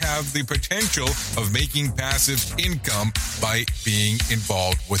might have the potential of making passive income by being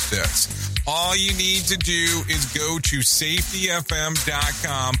involved with this. All you need to do is go to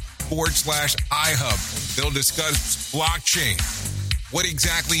safetyfm.com/iHub. They'll discuss blockchain. What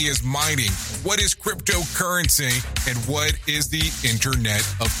exactly is mining? What is cryptocurrency? And what is the Internet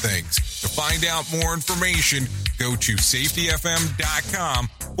of Things? To find out more information, go to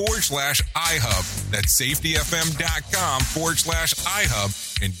safetyfm.com/iHub. That's safetyfm.com/iHub.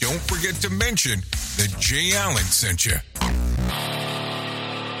 And don't forget to mention that Jay Allen sent you.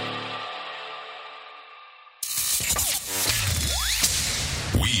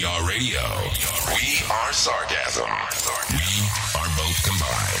 We are radio. We are sarcasm. We are both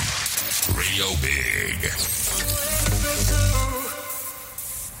combined. Radio Big.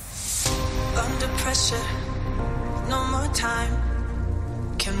 Under pressure, no more time.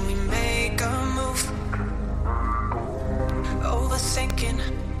 Can we make a move? Overthinking,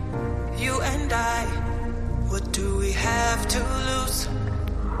 you and I. What do we have to lose?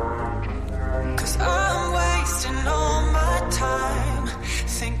 'Cause I'm wasting all my time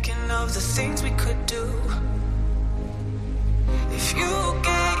thinking of the things we could do. If you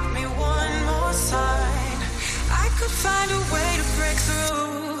gave me one more sign, I could find a way to break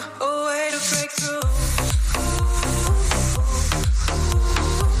through, a way to break through.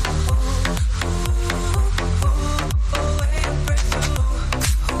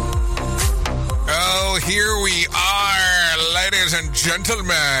 Oh, here we are, ladies and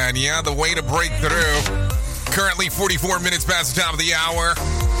gentlemen. Yeah, the way to break through. Currently 44 minutes past the top of the hour.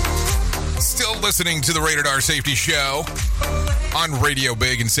 Still listening to the Rated R Safety Show on Radio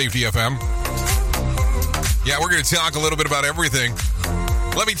Big and Safety FM. Yeah, we're going to talk a little bit about everything.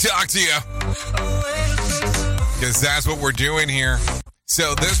 Let me talk to you, because that's what we're doing here.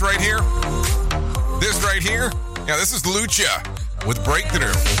 So this right here, yeah, this is Lucha with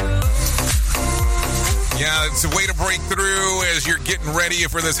Breakthrough. Yeah, it's a way to break through as you're getting ready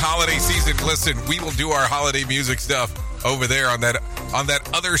for this holiday season. Listen, we will do our holiday music stuff over there on that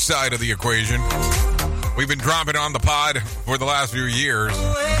other side of the equation. We've been dropping on the pod for the last few years.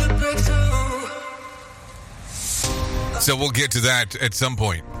 So we'll get to that at some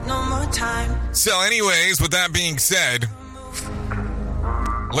point. No more time. So anyways, with that being said,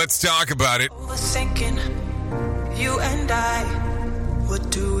 let's talk about it. Overthinking, you and I. What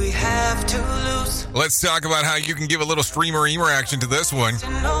do we have to lose? Let's talk about how you can give a little streamer action to this one.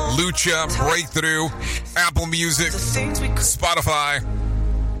 Lucha, Breakthrough, Apple Music, Spotify,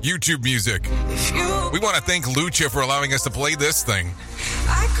 YouTube Music. We want to thank Lucha for allowing us to play this thing.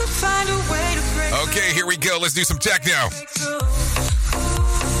 I could find a way to break. Okay, here we go. Let's do some techno.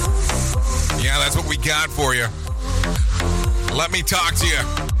 Yeah, that's what we got for you. Let me talk to you.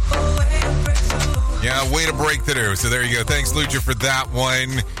 Yeah, way to break through. So there you go. Thanks, Lucha, for that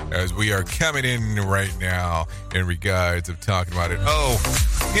one. As we are coming in right now in regards of talking about it. Oh,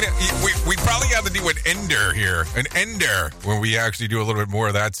 you know, we probably have to do an ender here, when we actually do a little bit more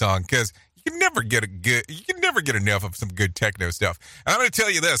of that song, because you can never get enough of some good techno stuff. And I'm going to tell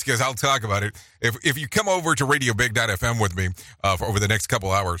you this, because I'll talk about it. If you come over to RadioBig.fm with me for over the next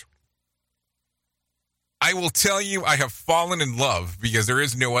couple hours, I will tell you I have fallen in love, because there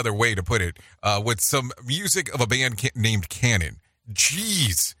is no other way to put it, with some music of a band named Canon.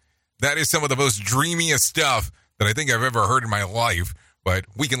 Jeez, that is some of the most dreamiest stuff that I think I've ever heard in my life. But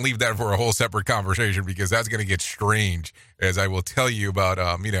we can leave that for a whole separate conversation, because that's going to get strange, as I will tell you about,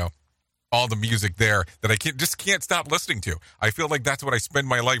 all the music there that I can't stop listening to. I feel like that's what I spend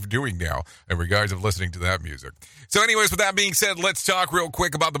my life doing now in regards of listening to that music. So anyways, with that being said, let's talk real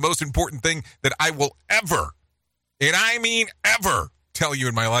quick about the most important thing that I will ever, and I mean ever, tell you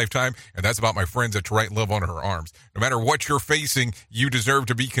in my lifetime, and that's about my friends at To Write Love on Her Arms. No matter what you're facing, you deserve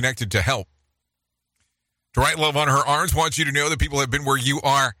to be connected to help. To Write Love on Her Arms wants you to know that people have been where you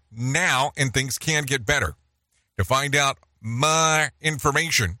are now, and things can get better. To find out more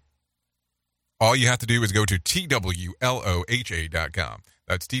information, all you have to do is go to TWLOHA.com.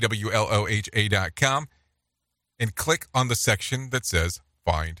 That's TWLOHA.com, and click on the section that says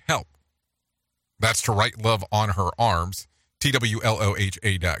Find Help. That's To Write Love on Her Arms,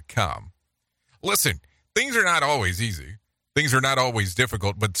 TWLOHA.com. Listen, things are not always easy. Things are not always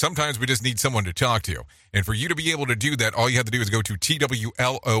difficult, but sometimes we just need someone to talk to. And for you to be able to do that, all you have to do is go to TWLOHA.com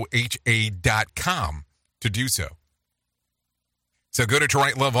to do so. So go to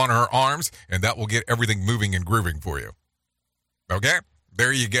Write Love on Her Arms, and that will get everything moving and grooving for you. Okay?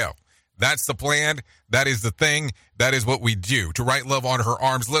 There you go. That's the plan. That is the thing. That is what we do. To Write Love on Her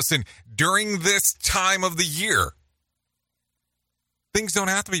Arms. Listen, during this time of the year, things don't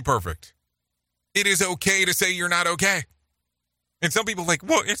have to be perfect. It is okay to say you're not okay. And some people are like,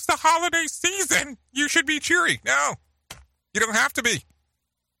 well, it's the holiday season. You should be cheery. No, you don't have to be.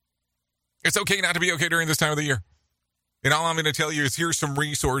 It's okay not to be okay during this time of the year. And all I'm going to tell you is here's some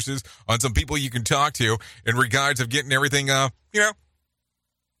resources on some people you can talk to in regards of getting everything,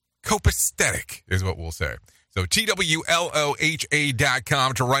 copacetic is what we'll say. So TWLOHA.com,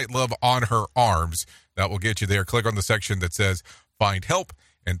 To Write Love on Her Arms. That will get you there. Click on the section that says Find Help,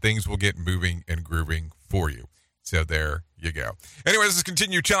 and things will get moving and grooving for you. So there you go. Anyways, let's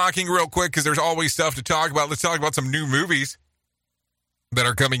continue talking real quick, because there's always stuff to talk about. Let's talk about some new movies that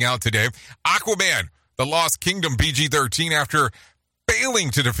are coming out today. Aquaman, The Lost Kingdom, PG-13, after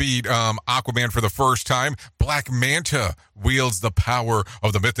failing to defeat Aquaman for the first time, Black Manta wields the power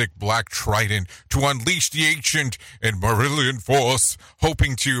of the mythic Black Trident to unleash the ancient and Marillion force,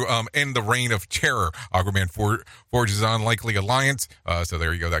 hoping to end the reign of terror. Aquaman forges an unlikely alliance. So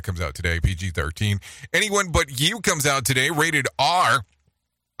there you go. That comes out today, PG-13. Anyone But You comes out today, rated R.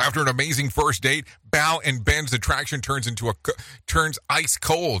 After an amazing first date, Bao and Ben's attraction turns ice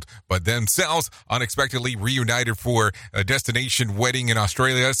cold, but themselves unexpectedly reunited for a destination wedding in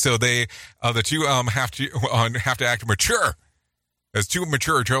Australia. So the two have to act mature as two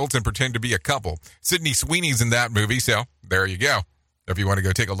mature adults and pretend to be a couple. Sydney Sweeney's in that movie, so there you go. If you want to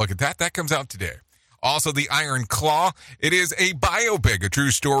go take a look at that, that comes out today. Also, The Iron Claw. It is a biopic, a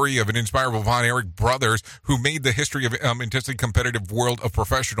true story of an inspired Von Erich brothers who made the history of intensely competitive world of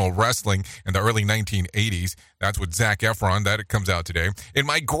professional wrestling in the early 1980s. That's with Zac Efron. That comes out today. In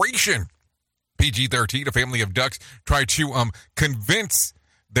Migration, PG-13, a family of ducks try to convince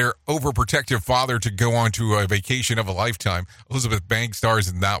their overprotective father to go on to a vacation of a lifetime. Elizabeth Banks stars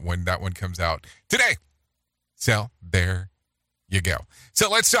in that one. That one comes out today. So there you go. So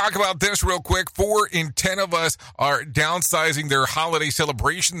let's talk about this real quick. 4 in 10 of us are downsizing their holiday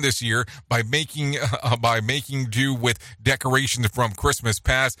celebration this year by making do with decorations from Christmas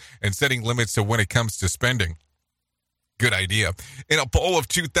past and setting limits to when it comes to spending. Good idea. In a poll of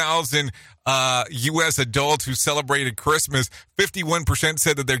 2,000 U.S. adults who celebrated Christmas, 51%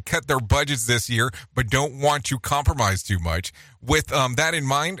 said that they'd cut their budgets this year but don't want to compromise too much. With that in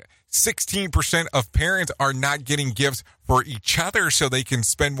mind, 16% of parents are not getting gifts for each other so they can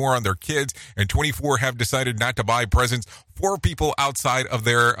spend more on their kids, and 24% have decided not to buy presents for people outside of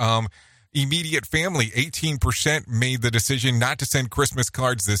their immediate family. 18% made the decision not to send Christmas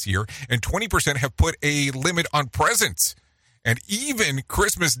cards this year, and 20% have put a limit on presents. And even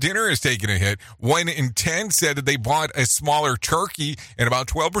Christmas dinner is taking a hit. 1 in 10 said that they bought a smaller turkey, and about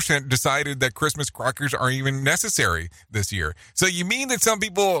 12% decided that Christmas crackers aren't even necessary this year. So you mean that some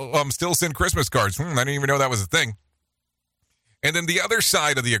people still send Christmas cards? I didn't even know that was a thing. And then the other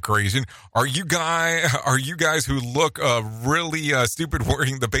side of the equation, are you guys who look really stupid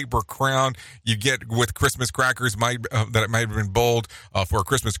wearing the paper crown you get with Christmas crackers that it might have been bold for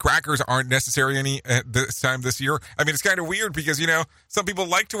Christmas crackers aren't necessary any this year? I mean, it's kind of weird because, some people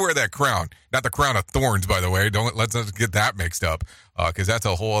like to wear that crown. Not the crown of thorns, by the way. Let's not get that mixed up because that's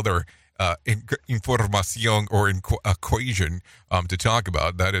a whole other information or equation to talk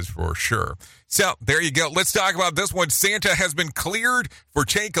about. That is for sure. So there you go. Let's talk about this one. Santa has been cleared for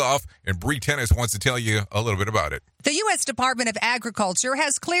takeoff, and Bree Tennis wants to tell you a little bit about it. The U.S. Department of Agriculture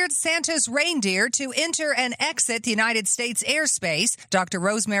has cleared Santa's reindeer to enter and exit the United States airspace. Dr.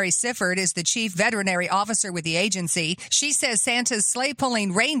 Rosemary Sifford is the chief veterinary officer with the agency. She says Santa's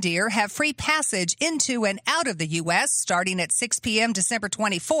sleigh-pulling reindeer have free passage into and out of the U.S. starting at 6 p.m. December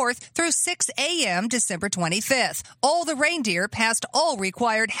 24th through 6 a.m. December 25th. All the reindeer passed all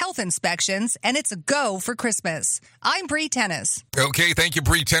required health inspections, and it's a go for Christmas. I'm Bree Tennis. Okay, thank you,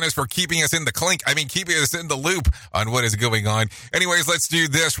 Bree Tennis, for keeping us in the keeping us in the loop on what is going on. Anyways, let's do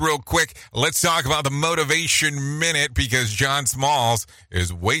this real quick. Let's talk about the Motivation Minute because John Smalls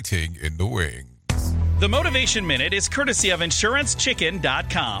is waiting in the wings. The Motivation Minute is courtesy of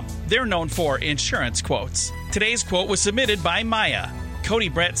InsuranceChicken.com. They're known for insurance quotes. Today's quote was submitted by Maya. Cody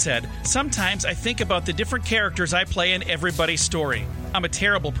Brett said, "Sometimes I think about the different characters I play in everybody's story. I'm a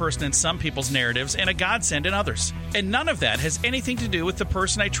terrible person in some people's narratives and a godsend in others. And none of that has anything to do with the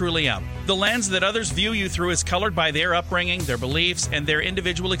person I truly am. The lens that others view you through is colored by their upbringing, their beliefs, and their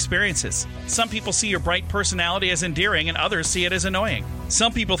individual experiences. Some people see your bright personality as endearing and others see it as annoying.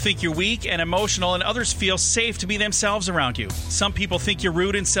 Some people think you're weak and emotional and others feel safe to be themselves around you. Some people think you're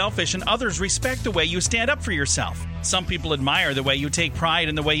rude and selfish and others respect the way you stand up for yourself. Some people admire the way you take pride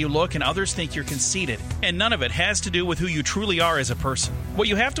in the way you look and others think you're conceited. And none of it has to do with who you truly are as a person. What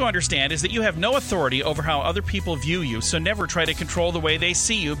you have to understand is that you have no authority over how other people view you, so never try to control the way they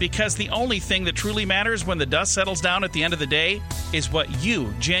see you, because the only thing that truly matters when the dust settles down at the end of the day is what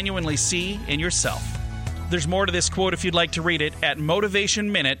you genuinely see in yourself." There's more to this quote if you'd like to read it at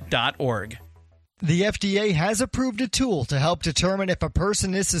motivationminute.org. The FDA has approved a tool to help determine if a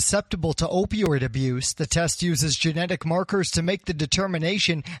person is susceptible to opioid abuse. The test uses genetic markers to make the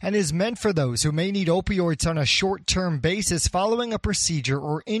determination and is meant for those who may need opioids on a short-term basis following a procedure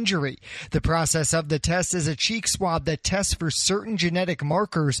or injury. The process of the test is a cheek swab that tests for certain genetic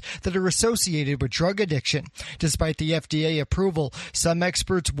markers that are associated with drug addiction. Despite the FDA approval, some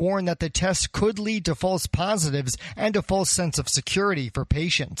experts warn that the test could lead to false positives and a false sense of security for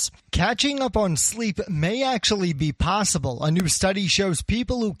patients. Catching up on sleep may actually be possible. A new study shows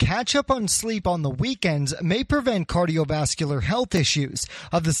people who catch up on sleep on the weekends may prevent cardiovascular health issues.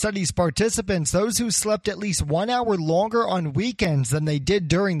 Of the study's participants, those who slept at least 1 hour longer on weekends than they did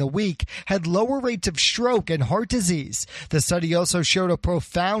during the week had lower rates of stroke and heart disease. The study also showed a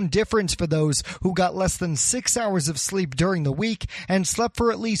profound difference for those who got less than 6 hours of sleep during the week and slept for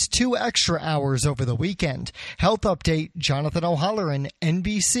at least 2 extra hours over the weekend. Health Update, Jonathan O'Halloran,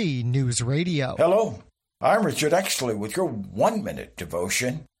 NBC News Radio. Hello, I'm Richard Exley with your 1-minute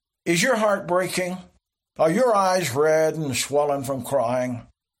devotion. Is your heart breaking? Are your eyes red and swollen from crying?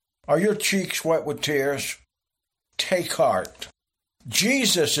 Are your cheeks wet with tears? Take heart.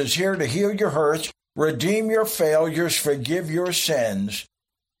 Jesus is here to heal your hurts, redeem your failures, forgive your sins,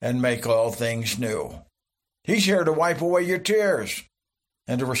 and make all things new. He's here to wipe away your tears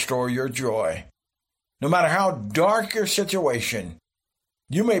and to restore your joy. No matter how dark your situation,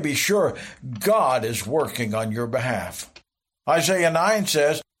 you may be sure God is working on your behalf. Isaiah 9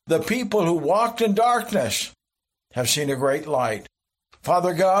 says, "The people who walked in darkness have seen a great light."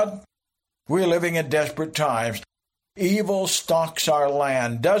 Father God, we're living in desperate times. Evil stalks our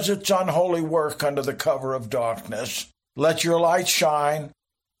land, does its unholy work under the cover of darkness. Let your light shine.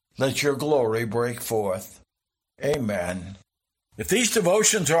 Let your glory break forth. Amen. If these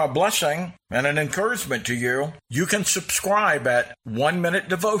devotions are a blessing and an encouragement to you, you can subscribe at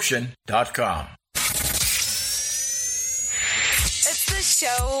oneminutedevotion.com. It's this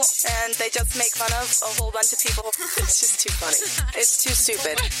show, and they just make fun of a whole bunch of people. It's just too funny. It's too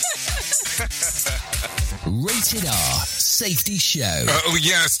stupid. Rated R Safety Show. Oh,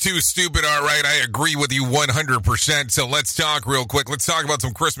 yes, too stupid. All right, I agree with you 100%. So let's talk real quick. Let's talk about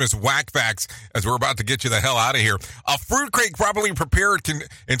some Christmas whack facts as we're about to get you the hell out of here. A fruitcake properly prepared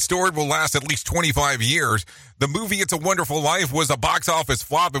and stored will last at least 25 years. The movie It's a Wonderful Life was a box office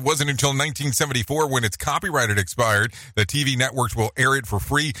flop. It wasn't until 1974 when its copyright had expired that TV networks will air it for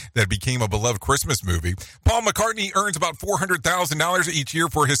free that became a beloved Christmas movie. Paul McCartney earns about $400,000 each year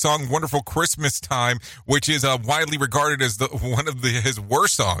for his song Wonderful Christmas Time, which is widely regarded as one of his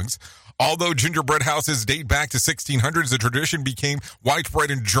worst songs. Although gingerbread houses date back to 1600s, the tradition became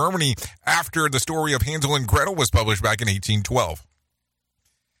widespread in Germany after the story of Hansel and Gretel was published back in 1812.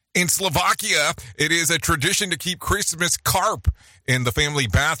 In Slovakia, it is a tradition to keep Christmas carp in the family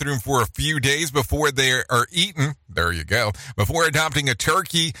bathroom for a few days before they are eaten. There you go. Before adopting a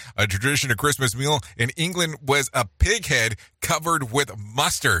turkey, a tradition of Christmas meal in England was a pig head covered with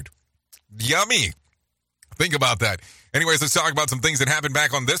mustard. Yummy. Think about that. Anyways, let's talk about some things that happened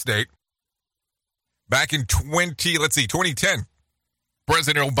back on this date. Back in 2010.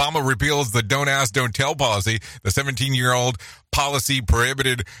 President Obama repeals the Don't Ask, Don't Tell policy. The 17-year-old policy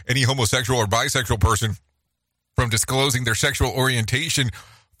prohibited any homosexual or bisexual person from disclosing their sexual orientation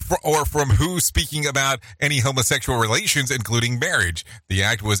or from who speaking about any homosexual relations, including marriage. The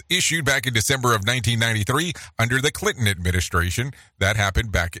act was issued back in December of 1993 under the Clinton administration. That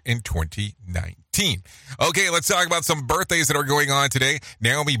happened back in 2019. Okay, let's talk about some birthdays that are going on today.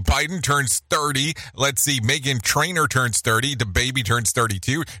 Naomi Biden turns 30. Let's see, Meghan Trainor turns 30. DaBaby turns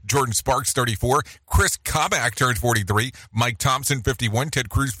 32. Jordan Sparks, 34. Chris Kobach turns 43. Mike Thompson, 51. Ted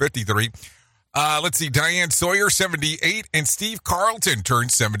Cruz, 53. Let's see, Diane Sawyer, 78, and Steve Carlton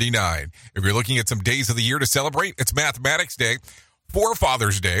turned 79. If you're looking at some days of the year to celebrate, it's Mathematics Day,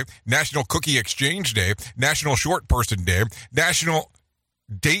 Forefathers Day, National Cookie Exchange Day, National Short Person Day, National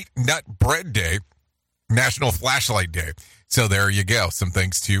Date Nut Bread Day, National Flashlight Day. So there you go. Some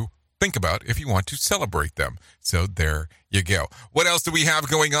things to think about if you want to celebrate them. So there you go. What else do we have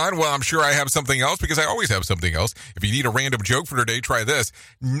going on? Well, I'm sure I have something else because I always have something else. If you need a random joke for today, try this.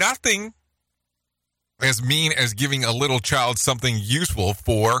 Nothing as mean as giving a little child something useful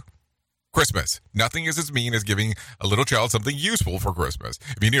for Christmas. Nothing is as mean as giving a little child something useful for Christmas.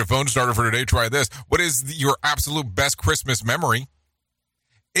 If you need a phone starter for today, try this. What is your absolute best Christmas memory?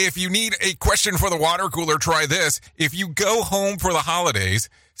 If you need a question for the water cooler, try this. If you go home for the holidays,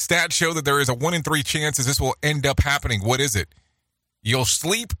 stats show that there is a 1 in 3 chances this will end up happening. What is it? You'll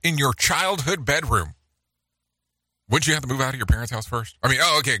sleep in your childhood bedroom. Wouldn't you have to move out of your parents' house first?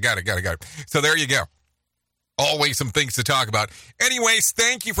 Okay, got it. So there you go. Always some things to talk about. Anyways,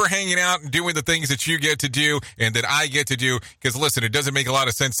 thank you for hanging out and doing the things that you get to do and that I get to do. Because listen, it doesn't make a lot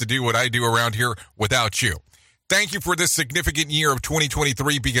of sense to do what I do around here without you. Thank you for this significant year of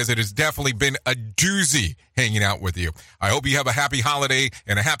 2023 because it has definitely been a doozy hanging out with you. I hope you have a happy holiday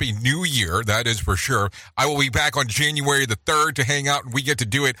and a happy new year. That is for sure. I will be back on January the 3rd to hang out and we get to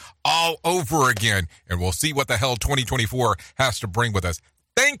do it all over again. And we'll see what the hell 2024 has to bring with us.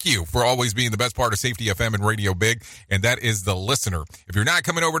 Thank you for always being the best part of Safety FM and Radio Big, and that is the listener. If you're not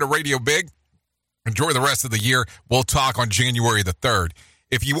coming over to Radio Big, Enjoy the rest of the year. We'll talk on January the 3rd.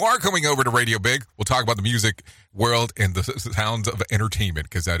 If you are coming over to Radio Big, we'll talk about the music world and the sounds of entertainment,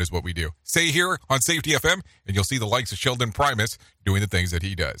 because that is what we do. Stay here on Safety FM, and you'll see the likes of Sheldon Primus doing the things that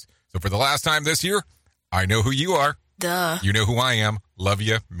he does. So for the last time this year, I know who you are. Duh. You know who I am. Love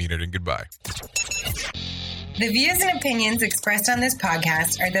you. Mean it, and goodbye. The views and opinions expressed on this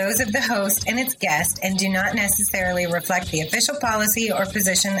podcast are those of the host and its guest and do not necessarily reflect the official policy or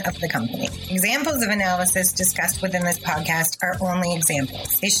position of the company. Examples of analysis discussed within this podcast are only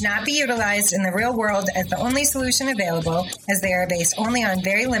examples. They should not be utilized in the real world as the only solution available, as they are based only on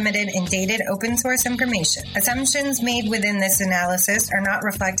very limited and dated open source information. Assumptions made within this analysis are not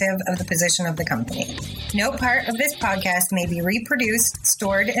reflective of the position of the company. No part of this podcast may be reproduced,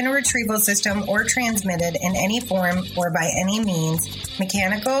 stored in a retrieval system, or transmitted in any form or by any means,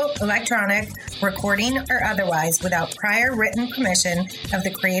 mechanical, electronic, recording, or otherwise, without prior written permission of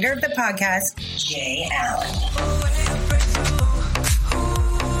the creator of the podcast, Jay Allen.